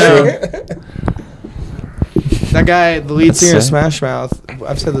 That guy, the lead singer of sick. Smash Mouth,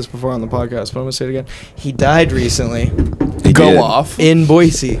 I've said this before on the podcast, but I'm gonna say it again. He died recently He Go did. off. in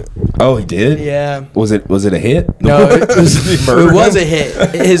Boise. Oh, he did. Yeah. Was it a hit? No, it was, Murdered it was him? a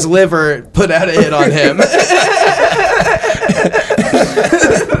hit. His liver put out a hit on him.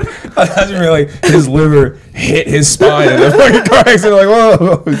 I was really like his liver hit his spine in the fucking car accident. Like,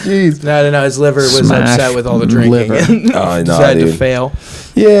 whoa, jeez. No. His liver was Smash upset with all the drinking. liver. And Oh, no, decided to dude. fail.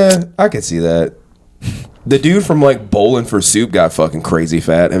 Yeah, I could see that. The dude from like Bowling for Soup got fucking crazy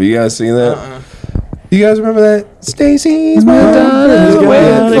fat. Have you guys seen that? You guys remember that? Stacy's Madonna,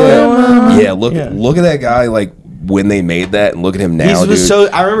 Yeah, look at that guy like when they made that, and look at him now, He dude. was so.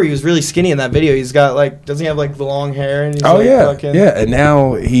 I remember he was really skinny in that video. He's got like, doesn't he have like the long hair? And he's Oh like, yeah, fucking, yeah, and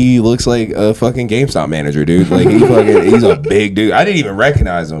now he looks like a fucking GameStop manager, dude. Like he's a big dude. I didn't even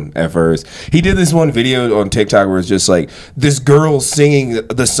recognize him at first. He did this one video on TikTok where it's just like this girl singing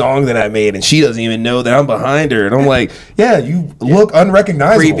the song that I made, and she doesn't even know that I'm behind her, and I'm like, yeah, you look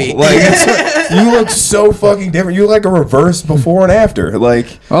unrecognizable. Creepy. Like you look so fucking different. You look like a reverse before and after.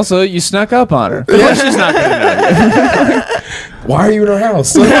 Like, Also, you snuck up on her. Of course she's not gonna know. why are you in her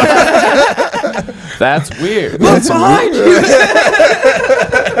house? That's weird. That's behind you.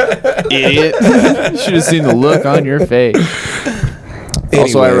 Idiot. Should have seen the look on your face.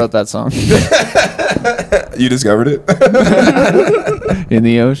 Also, I Anyway. wrote that song. You discovered it In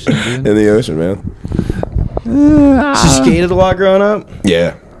the ocean, dude. in the ocean, man. She skated a lot growing up.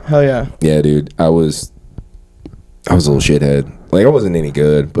 Yeah. Hell yeah. Yeah, dude. I was a little shithead. Like I wasn't any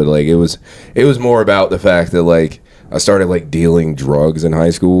good, but like it was more about the fact that like I started like dealing drugs in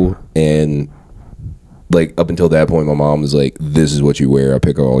high school, and like up until that point my mom was like, this is what you wear. I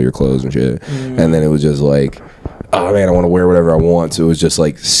pick up all your clothes and shit. And then it was just like, oh man, I want to wear whatever I want. So it was just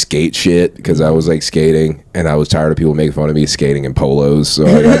like skate shit because I was like skating and I was tired of people making fun of me skating in polos. So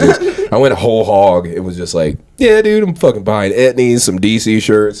I went whole hog. It was just like, yeah, dude, I'm fucking buying Etnies, some DC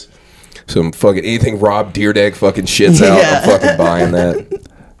shirts, some fucking anything Rob Deerdeck fucking shits out. Yeah. I'm fucking buying that.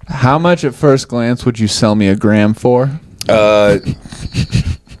 How much at first glance would you sell me a gram for?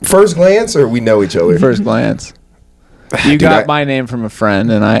 First glance, or we know each other? First glance. You Dude, got my name from a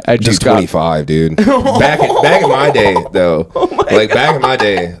friend, and I Just just got 25, dude. Back in my day, though. Back in my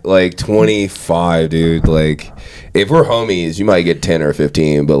day, like 25, dude. Like, if we're homies, you might get 10 or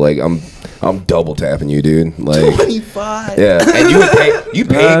 15, but like I'm double tapping you, dude. Like 25. yeah, and you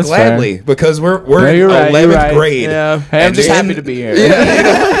pay That's gladly because we're Yeah, in you're right, 11th you're right. grade. Yeah. Hey, I'm And just then- happy to be here.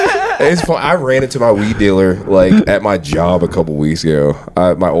 Yeah. It's fun. I ran into my weed dealer like at my job a couple weeks ago.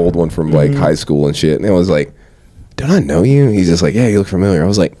 My old one from like high school and shit. And it was like, "Did I know you?" He's just like, "Yeah, you look familiar." I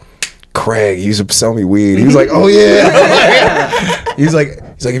was like, "Craig, you used to sell me weed." He was like, "Oh yeah." he's like,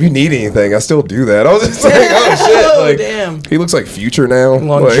 "If you need anything, I still do that." I was just like, "Oh shit!" Like, damn. he looks like Future now.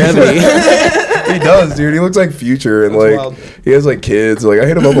 Longevity. Like, he does, dude. He looks like Future, and That's like wild. he has like kids. Like I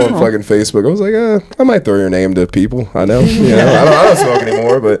hit him up on fucking Facebook. I was like, I might throw your name to people. I know, I don't smoke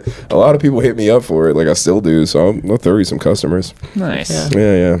anymore, but a lot of people hit me up for it. Like I still do, so I'll throw you some customers. Nice.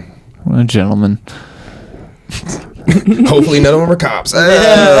 Yeah. What a gentleman. Hopefully none of them are cops.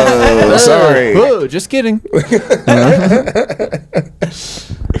 Oh, sorry. Whoa, just kidding.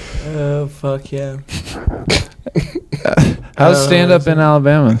 Oh fuck yeah. How's stand up in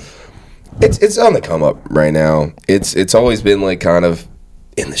Alabama? It's on the come up right now. It's always been like kind of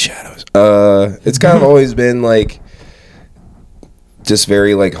in the shadows. It's kind of always been like just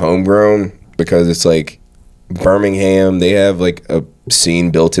very like homegrown because it's like Birmingham. They have like a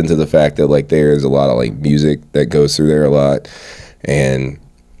scene built into the fact that like there's a lot of like music that goes through there a lot, and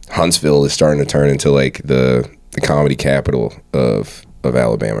Huntsville is starting to turn into like the comedy capital of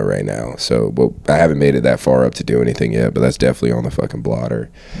Alabama right now. So, well, I haven't made it that far up to do anything yet, but that's definitely on the fucking blotter.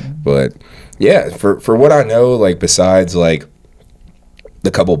 But yeah, for what I know, like besides like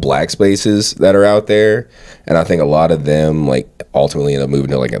the couple black spaces that are out there, and I think a lot of them like ultimately end up moving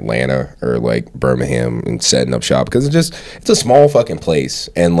to like Atlanta or like Birmingham and setting up shop because it's a small fucking place,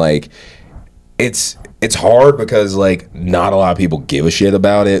 and like it's hard because like not a lot of people give a shit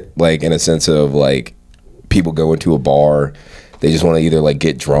about it, like in a sense of like people go into a bar, they just want to either like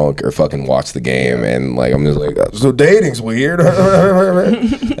get drunk or fucking watch the game, and like I'm just like, so dating's weird.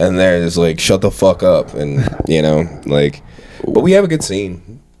 And they're just like, shut the fuck up, and you know, like, but we have a good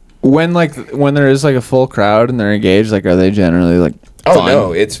scene. When there is like a full crowd and they're engaged, like are they generally like Oh fun?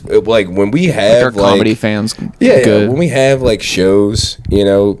 no, it's like when we Like have our comedy fans yeah, good? when we have like shows, you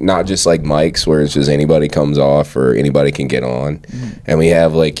know, not just like mics where it's just anybody comes off or anybody can get on, and we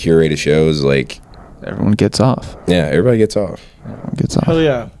have like curated shows, like everyone gets off. Yeah, everybody gets off Everyone gets off. Hell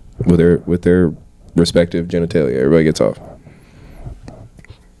yeah. with their respective genitalia. Everybody gets off.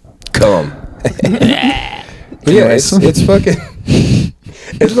 Come. But yeah, it's fucking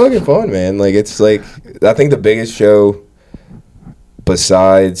it's fucking fun, man. Like, it's like, I think the biggest show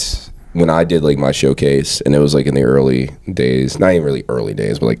besides when I did like my showcase, and it was like in the early days, not even really early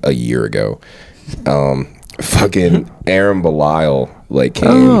days, but like a year ago, fucking Aaron Belial like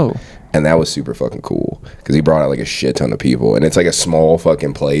came, and that was super fucking cool because he brought out like a shit ton of people, and it's like a small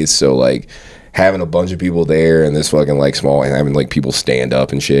fucking place, so like having a bunch of people there and this fucking like small, and having like people stand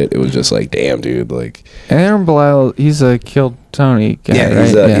up and shit, it was just like, damn, dude. Like, Aaron Belial, he's a Killed Tony guy,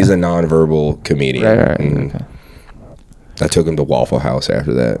 yeah, he's a non-verbal comedian. Right. Okay. I took him to Waffle House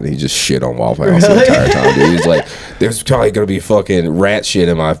after that, and he just shit on Waffle House the entire time, dude. He's like, there's probably gonna be fucking rat shit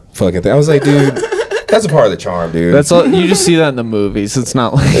in my fucking thing. I was like, dude, that's a part of the charm, dude. That's all. You just see that in the movies. It's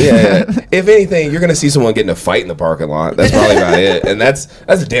not like yeah. If anything, you're gonna see someone getting a fight in the parking lot. That's probably about it. And that's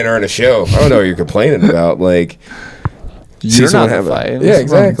a dinner and a show. I don't know what you're complaining about. Like, you're not having a fight. Yeah,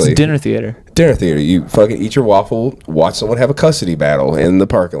 exactly. It's dinner theater. Dinner theater. You fucking eat your waffle, watch someone have a custody battle in the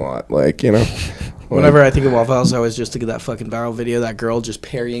parking lot. Like, you know. Whenever I think of Waffle House, I always just think of that fucking viral video, that girl just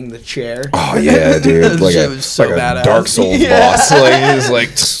parrying the chair. Oh yeah, dude! Like it was so like badass. A Dark Souls boss. Like he's like,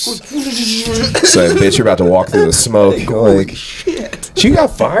 so bitch, you're about to walk through the smoke. Holy shit! She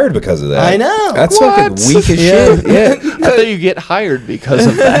got fired because of that. I know. That's fucking weak as shit. Yeah. I thought you get hired because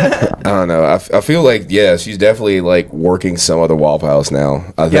of that. I don't know. I feel like, yeah, she's definitely like working some other Waffle House now.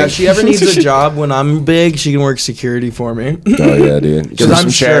 I think. Yeah, if she ever needs a job when I'm big, she can work security for me. Oh yeah, dude. Because I'm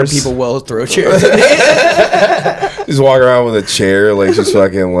sure people will throw chairs at me. Just walk around with a chair, like just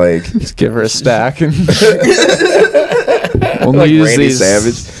fucking like. Just give her a stack and. Only like use Randy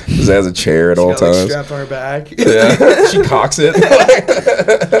Savage just has a chair at all times. Like, strap on her back. Yeah, she cocks it.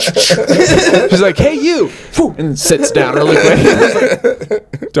 She's like, "Hey, you!" and sits down really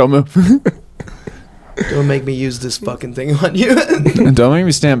quick. Don't move. Don't make me use this fucking thing on you. Don't make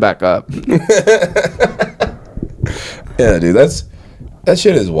me stand back up. Yeah, dude, that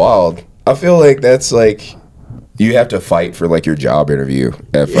shit is wild. I feel like that's like. You have to fight for like your job interview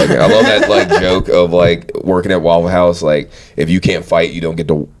at fucking. I love that like joke of like working at Waffle House. Like, if you can't fight, you don't get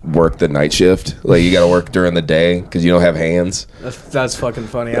to work the night shift. Like, you got to work during the day because you don't have hands. That's fucking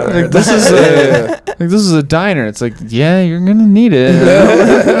funny. Like, this is a diner. It's like, yeah, you're gonna need it.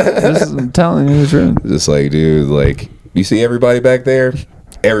 I'm telling you the truth. Just like, dude, like, you see everybody back there.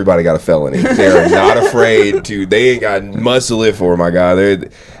 Everybody got a felony. They are not afraid to. They ain't got much to live for, my guy.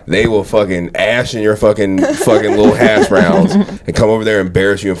 They will fucking ash in your fucking little hash browns and come over there and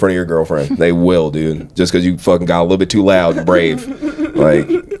embarrass you in front of your girlfriend. They will, dude. Just because you fucking got a little bit too loud and brave. Like,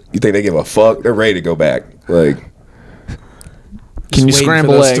 you think they give a fuck? They're ready to go back. Like, can you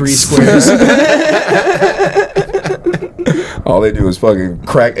scramble eggs? 3 squares. All they do is fucking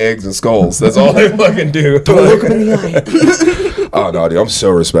crack eggs and skulls. That's all they fucking do. Don't look them in the eye. Oh no, dude! I'm so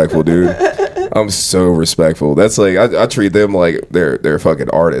respectful, dude. I'm so respectful. That's like I treat them like they're fucking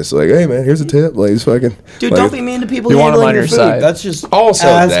artists. Like, hey man, here's a tip. Like, it's fucking. Dude, like, don't be mean to people. You want them on your your food. side. That's just also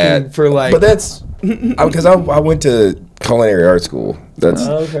asking that for like. But that's because I went to culinary art school.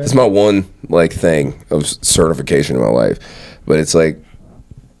 That's my one like thing of certification in my life. But it's like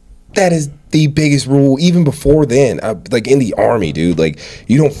that is the biggest rule. Even before then, like in the army, dude, like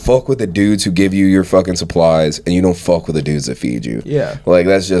you don't fuck with the dudes who give you your fucking supplies, and you don't fuck with the dudes that feed you. Yeah, like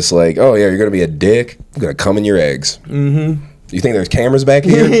that's just like, oh yeah, you're gonna be a dick. I'm gonna come in your eggs. Mm-hmm. You think there's cameras back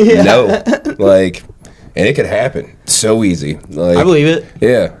here? Yeah. No, like, and it could happen so easy. Like, I believe it.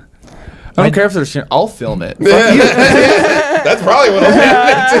 Yeah. I don't care if there's. I'll film it. That's probably what will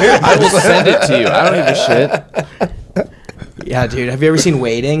happen too. I will send it to you. I don't give a shit. Yeah, dude. Have you ever seen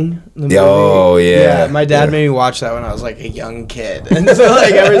Waiting? Oh, yeah. My dad made me watch that when I was like a young kid, and so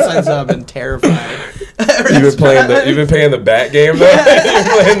like ever since I've been terrified. You've been playing the bat game though. You're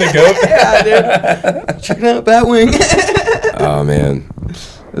playing the goat. Yeah, dude. Checking out Batwing. Oh man,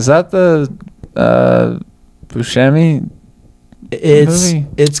 is that the Buscemi?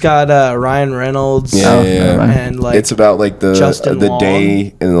 It's got Ryan Reynolds. Yeah, and like it's about like the Justin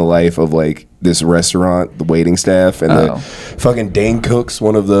day in the life of like this restaurant, the waiting staff, and the fucking Dane Cook's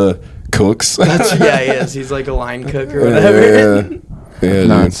one of the cooks. He is. He's like a line cook or whatever. Yeah,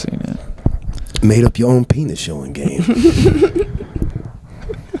 not seen it. Made up your own penis showing game,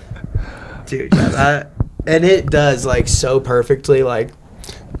 dude. Yeah, and it does like so perfectly, like.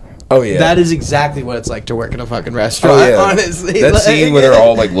 Oh yeah, that is exactly what it's like to work in a fucking restaurant. Honestly, that scene where they're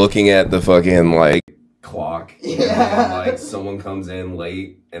all like looking at the fucking like clock. And like someone comes in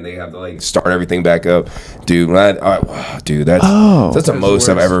late and they have to like start everything back up. Dude, that's the most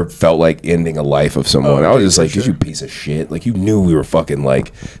I've ever felt like ending a life of someone. I was just like, dude, you piece of shit. Like, you knew we were fucking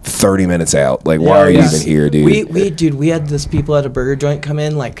like 30 minutes out. Like, why are you even here, dude? We had this people at a burger joint come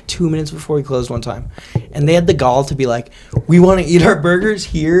in like 2 minutes before we closed one time. And they had the gall to be like, we want to eat our burgers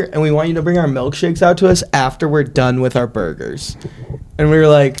here and we want you to bring our milkshakes out to us after we're done with our burgers. And we were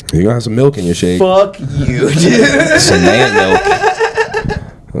like, you got some milk in your shake. Fuck you, dude. Some man milk.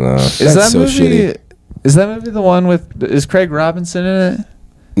 Is that movie the one with, is Craig Robinson in it?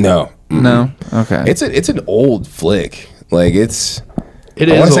 No. No. Okay. It's an old flick. Like, it is.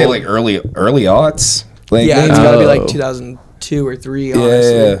 I want to say like early aughts. Like, yeah, it's got to be like 2002 or 3.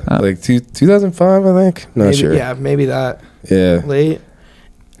 Honestly. Yeah. Like 2005, I think. Not sure. Yeah, maybe that. Yeah. Late.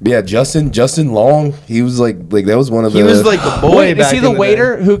 Yeah, Justin Long. He was like that was one of the. He was like the boy. Wait, back is he in the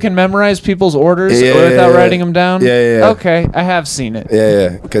waiter who can memorize people's orders without writing them down? Yeah. Okay, I have seen it.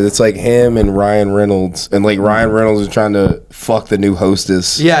 Yeah, because it's like him and Ryan Reynolds, and like Ryan Reynolds is trying to fuck the new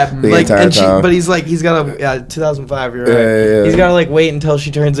hostess. Yeah, the like, entire time. but he's got to 2005. You're right. Yeah. He's got to like wait until she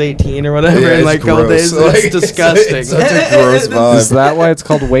turns 18 or whatever. Yeah, in like a couple days. Like, It's disgusting. It's such a gross vibe. Is that why it's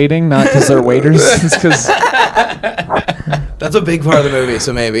called waiting? Not because they're waiters? It's because that's a big part of the movie.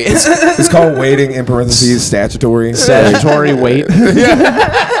 So maybe it's called waiting in parentheses statutory. Statutory weight.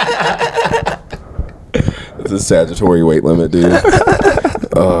 It's a statutory weight limit, dude.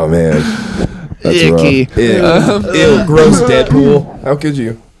 Oh man, that's icky. Rough. Ew, gross Deadpool. How could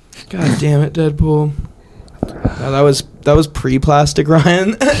you? God damn it, Deadpool. No, that was pre-plastic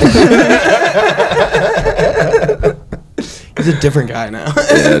Ryan. He's a different guy now.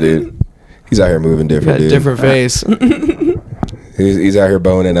 Yeah, dude. He's out here moving different, dude. Different face. He's out here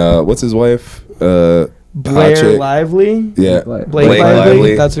boning. What's his wife? Blair Lively. Yeah, Blake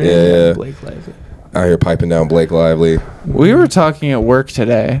Lively. That's her name. Yeah. Blake Lively. Out here piping down Blake Lively. We were talking at work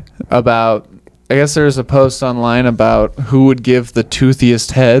today about, I guess there was a post online about who would give the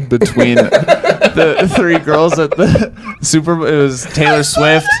toothiest head between the three girls at the Super Bowl. It was Taylor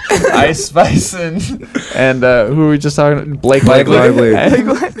Swift, Ice Spice, and who were we just talking about? Blake Lively.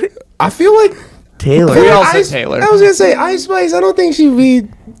 I feel like Taylor. We all said Taylor. I was gonna say Ice Spice. I don't think she'd be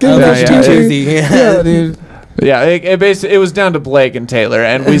good. Yeah, dude. Yeah, it was down to Blake and Taylor,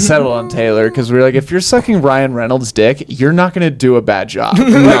 and we settled on Taylor because we were like, if you're sucking Ryan Reynolds' dick, you're not going to do a bad job.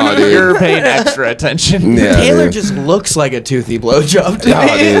 No, dude. You're paying extra attention. Yeah, Taylor dude. just looks like a toothy blowjob to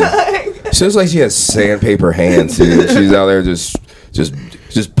me. Dude. She looks like she has sandpaper hands, dude. She's out there just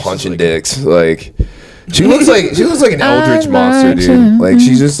punching dicks. Like she looks like an eldritch monster, dude. Like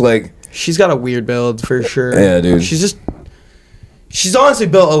she's just like. She's got a weird build for sure. Yeah, dude. She's honestly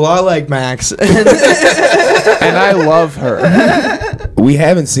built a lot like Max. And I love her. We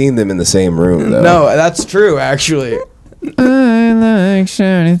haven't seen them in the same room, though. No, that's true, actually. I like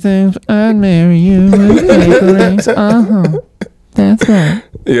shiny things, but I'd marry you with fake rings. That's right.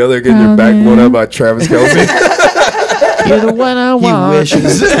 Yeah, they're getting your back blown up by Travis Kelce. You're the one I want. He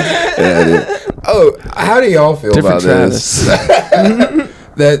wishes. Yeah, dude. Oh, how do y'all feel Different about this?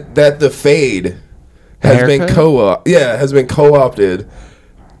 that the fade has been co-opted,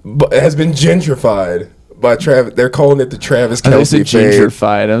 but has been gentrified by Travis. They're calling it the Travis Kelce fade.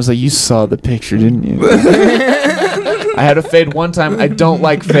 Gentrified. I was like, you saw the picture, didn't you? I had a fade one time. I don't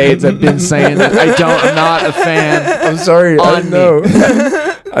like fades. I've been saying that. I'm not a fan. I'm sorry. I didn't know.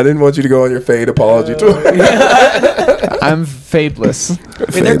 I didn't want you to go on your fade apology tour. I'm fadeless.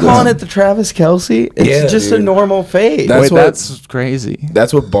 Wait, they're calling it the Travis Kelce? It's just a normal fade. That's crazy.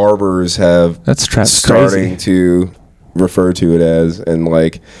 That's what barbers have starting to refer to it as, and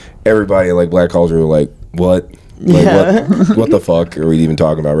like everybody in like black culture are like, what? Like, what the fuck are we even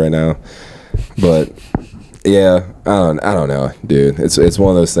talking about right now? But yeah, I don't know, dude. It's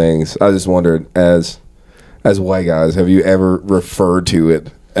one of those things. I just wondered, as white guys, have you ever referred to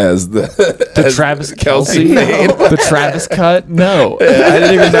it as the Travis Kelce fade? No. The Travis cut? No. I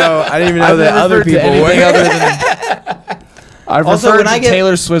didn't even know that other people were. Other than I've Also, referred when to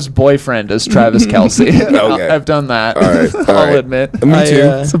Taylor Swift's boyfriend as Travis Kelce. Okay. I've done that. All right. I'll admit. Me too.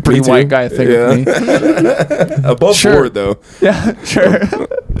 It's a pretty white guy thing with me. Above board, though. Yeah, sure.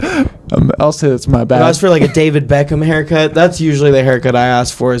 I'll say that's my bad. As for like a David Beckham haircut, that's usually the haircut I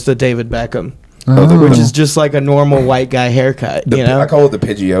ask for, is the David Beckham. Which is just like a normal white guy haircut, you know? I call it the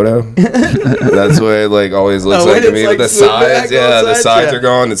Pidgeotto. That's what it like always looks like to me. like With the sides, the sides are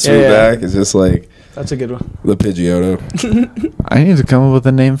gone. It's smooth back. It's just like that's a good one. The Pidgeotto. I need to come up with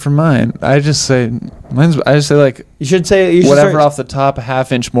a name for mine. I just say like you should whatever off the top, a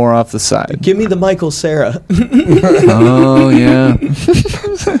half inch more off the side. Give me the Michael Cera. Oh yeah.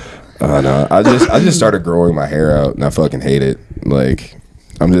 No, I just started growing my hair out, and I fucking hate it. Like,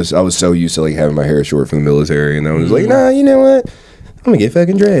 I was so used to like having my hair short from the military, and I was like, nah, you know what? I'm gonna get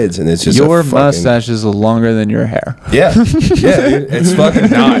fucking dreads, and it's just your mustache is longer than your hair. Yeah, it's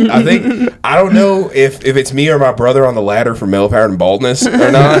fucking not. I don't know if it's me or my brother on the ladder for male pattern baldness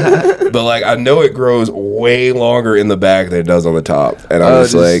or not, but like I know it grows way longer in the back than it does on the top, and I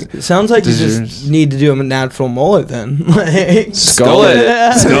was like, it sounds like you just need to do a natural mullet then, like skull it,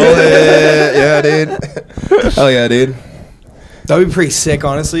 yeah, dude. Oh yeah, dude. That'd be pretty sick,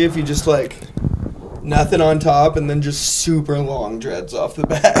 honestly, if you just like. Nothing on top, and then just super long dreads off the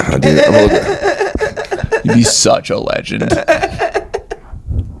back. Oh, dude, you'd be such a legend.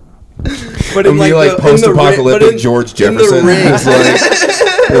 But in like post-apocalyptic George Jefferson.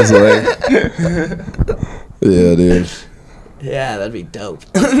 It's like, yeah, dude. Yeah, that'd be dope.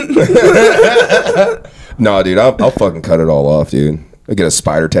 No, dude, I'll fucking cut it all off, dude. I get a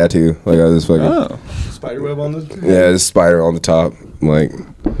spider tattoo. Like I just fucking spider web on the. Yeah, just spider on the top. Like.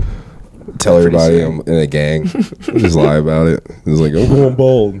 Tell everybody I'm in a gang. Just lie about it. It's like, I'm going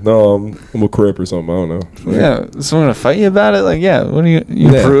bald. No, I'm a crip or something. I don't know. Like, yeah, someone gonna fight you about it? Like, yeah, what do you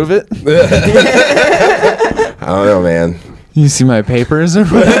prove it? I don't know, man. You see my papers or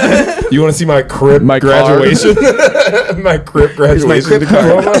what? You want to see my crip graduation? My crip graduation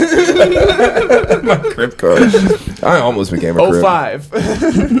diploma? My crip card. I almost became a crip.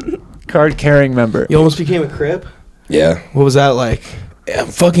 05. Card carrying member. You almost became a crip? Yeah. What was that like? Yeah,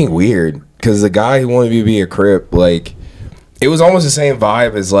 fucking weird. Because the guy who wanted me to be a crip, like, it was almost the same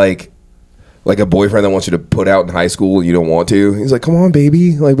vibe as like a boyfriend that wants you to put out in high school and you don't want to. He's like, come on,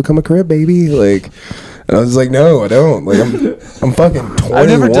 baby, like become a crip, baby. Like, and I was like, no, I don't. Like, I'm fucking 21. I've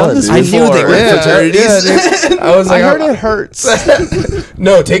never done this before. I knew they were fraternities. Yeah, I was like, I heard it hurts.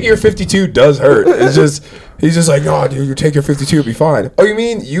 No, take your 52 does hurt. It's just. He's just like, oh, dude, you take your 52, it'll be fine. Oh, you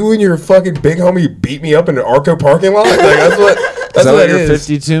mean you and your fucking big homie beat me up in an Arco parking lot? Like, that's what your it is.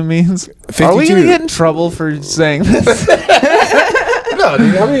 52 means? 52. Are we going to get in trouble for saying this? No,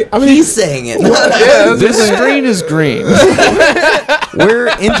 dude, I mean, he's saying it. Yeah, this screen is green. We're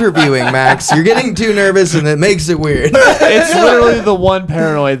interviewing Max. You're getting too nervous, and it makes it weird. It's literally the one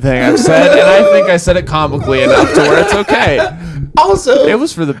paranoid thing I've said, and I think I said it comically enough to where it's okay. Also, it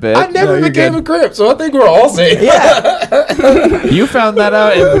was for the bit. I never became a crip, so I think we're all safe. Yeah. You found that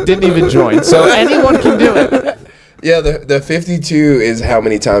out and didn't even join, so anyone can do it. Yeah, the 52 is how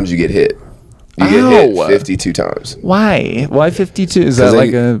many times you get hit. You get hit 52 times. Why? Why 52? Is that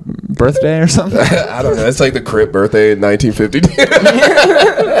like a birthday or something? I don't know. It's like the Crip birthday in 1952.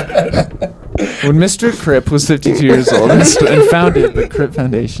 When Mr. Crip was 52 years old and founded the Crip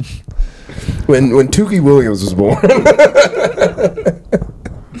Foundation. When Tukey Williams was born.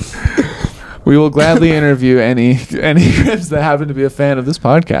 We will gladly interview any Crips that happen to be a fan of this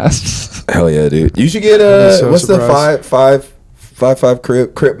podcast. Hell yeah, dude! You should get what's surprised. The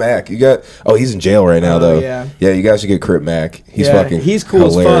 5'5" Crip Mac? You got he's in jail right now though. Yeah, you guys should get Crip Mac. He's he's cool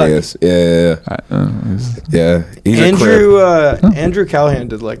hilarious. as fuck. Yeah. He's Andrew Callahan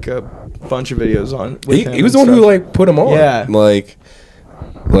did like a bunch of videos on. He was the one who like put him on. Yeah, like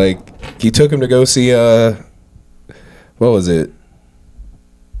he took him to go see what was it?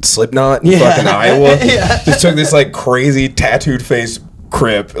 Slipknot in fucking Iowa. Yeah. Just took this like crazy tattooed face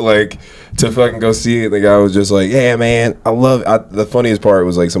Crip like to fucking go see it. The guy was just like, yeah, man, I love it. The funniest part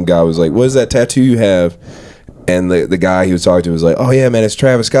was like some guy was like, what is that tattoo you have? And the guy he was talking to was like, oh yeah, man, it's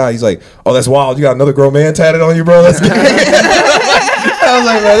Travis Scott. He's like, oh, that's wild. You got another grown man tatted on you, bro? That's good. I was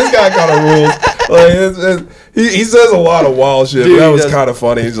like, man, this guy kind of rules. Like, he says a lot of wild shit. Dude, but that was kind of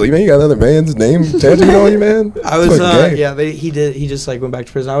funny. He's like, man, you got another man's name tattooed on you, man? I was he just like went back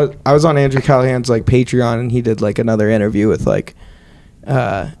to prison. I was on Andrew Callahan's like Patreon, and he did like another interview with like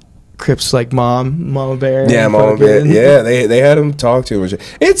Crip's like Mama Bear. Yeah, Mama Bear. Yeah, they had him talk to him.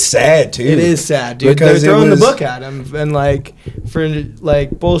 It's sad too. It is sad, dude. Because they're throwing the book at him and like for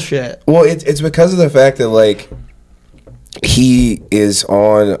like bullshit. Well, it's because of the fact that like he is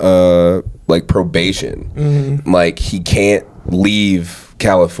on like probation. Mm-hmm. Like he can't leave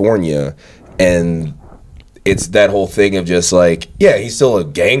California, and it's that whole thing of just like, yeah, he's still a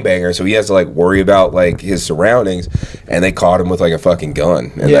gangbanger, so he has to like worry about like his surroundings, and they caught him with like a fucking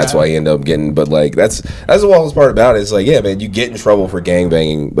gun, and that's why he ended up getting. But like that's the wildest part about it. It's like, yeah, man, you get in trouble for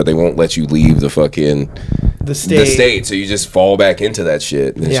gangbanging, but they won't let you leave the fucking the state, so you just fall back into that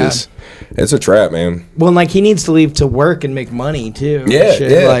shit. And it's a trap, man. Well, and like he needs to leave to work and make money too. Yeah,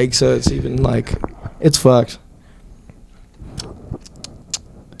 yeah. Like so, it's even like it's fucked.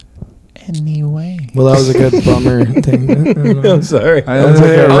 Anyway. Well, that was a good bummer thing. I'm sorry.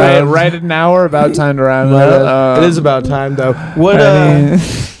 Right an hour, about time to round that up. It is about time, though. What?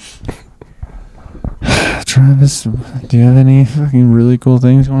 Chris, do you have any fucking really cool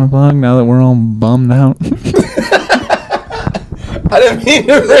things you want to plug now that we're all bummed out? I didn't mean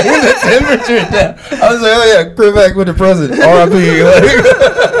to bring the temperature down. I was like, oh yeah, Chris back with the president. R.I.P.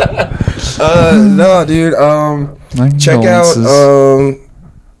 No, dude. Check out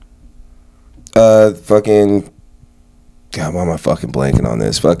fucking. God, why am I fucking blanking on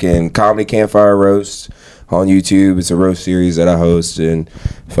this? Fucking Comedy Campfire Roast on YouTube. It's a roast series that I host and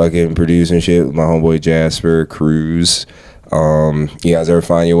fucking produce and shit with my homeboy Jasper Cruz. You guys ever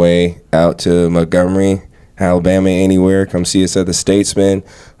find your way out to Montgomery, Alabama, anywhere, come see us at the Statesman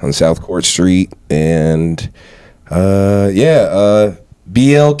on South Court Street. And BLK_to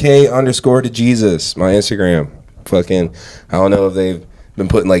Jesus, my Instagram. Fucking, I don't know if they've been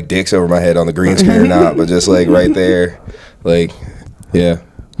putting like dicks over my head on the green screen or not, but just like right there, like, yeah.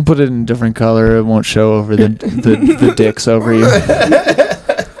 We'll put it in a different color. It won't show over the dicks over you.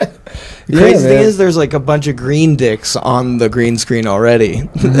 The crazy thing is there's like a bunch of green dicks on the green screen already.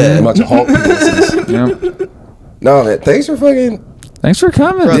 A bunch of Hulk penises. Yep. No, man, thanks for coming.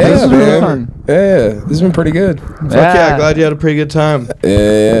 Bro, Yeah, this was man. really fun. Yeah, this has been pretty good. Fuck yeah, glad you had a pretty good time.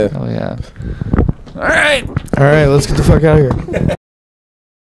 Yeah. Oh yeah. All right. All right, let's get the fuck out of here.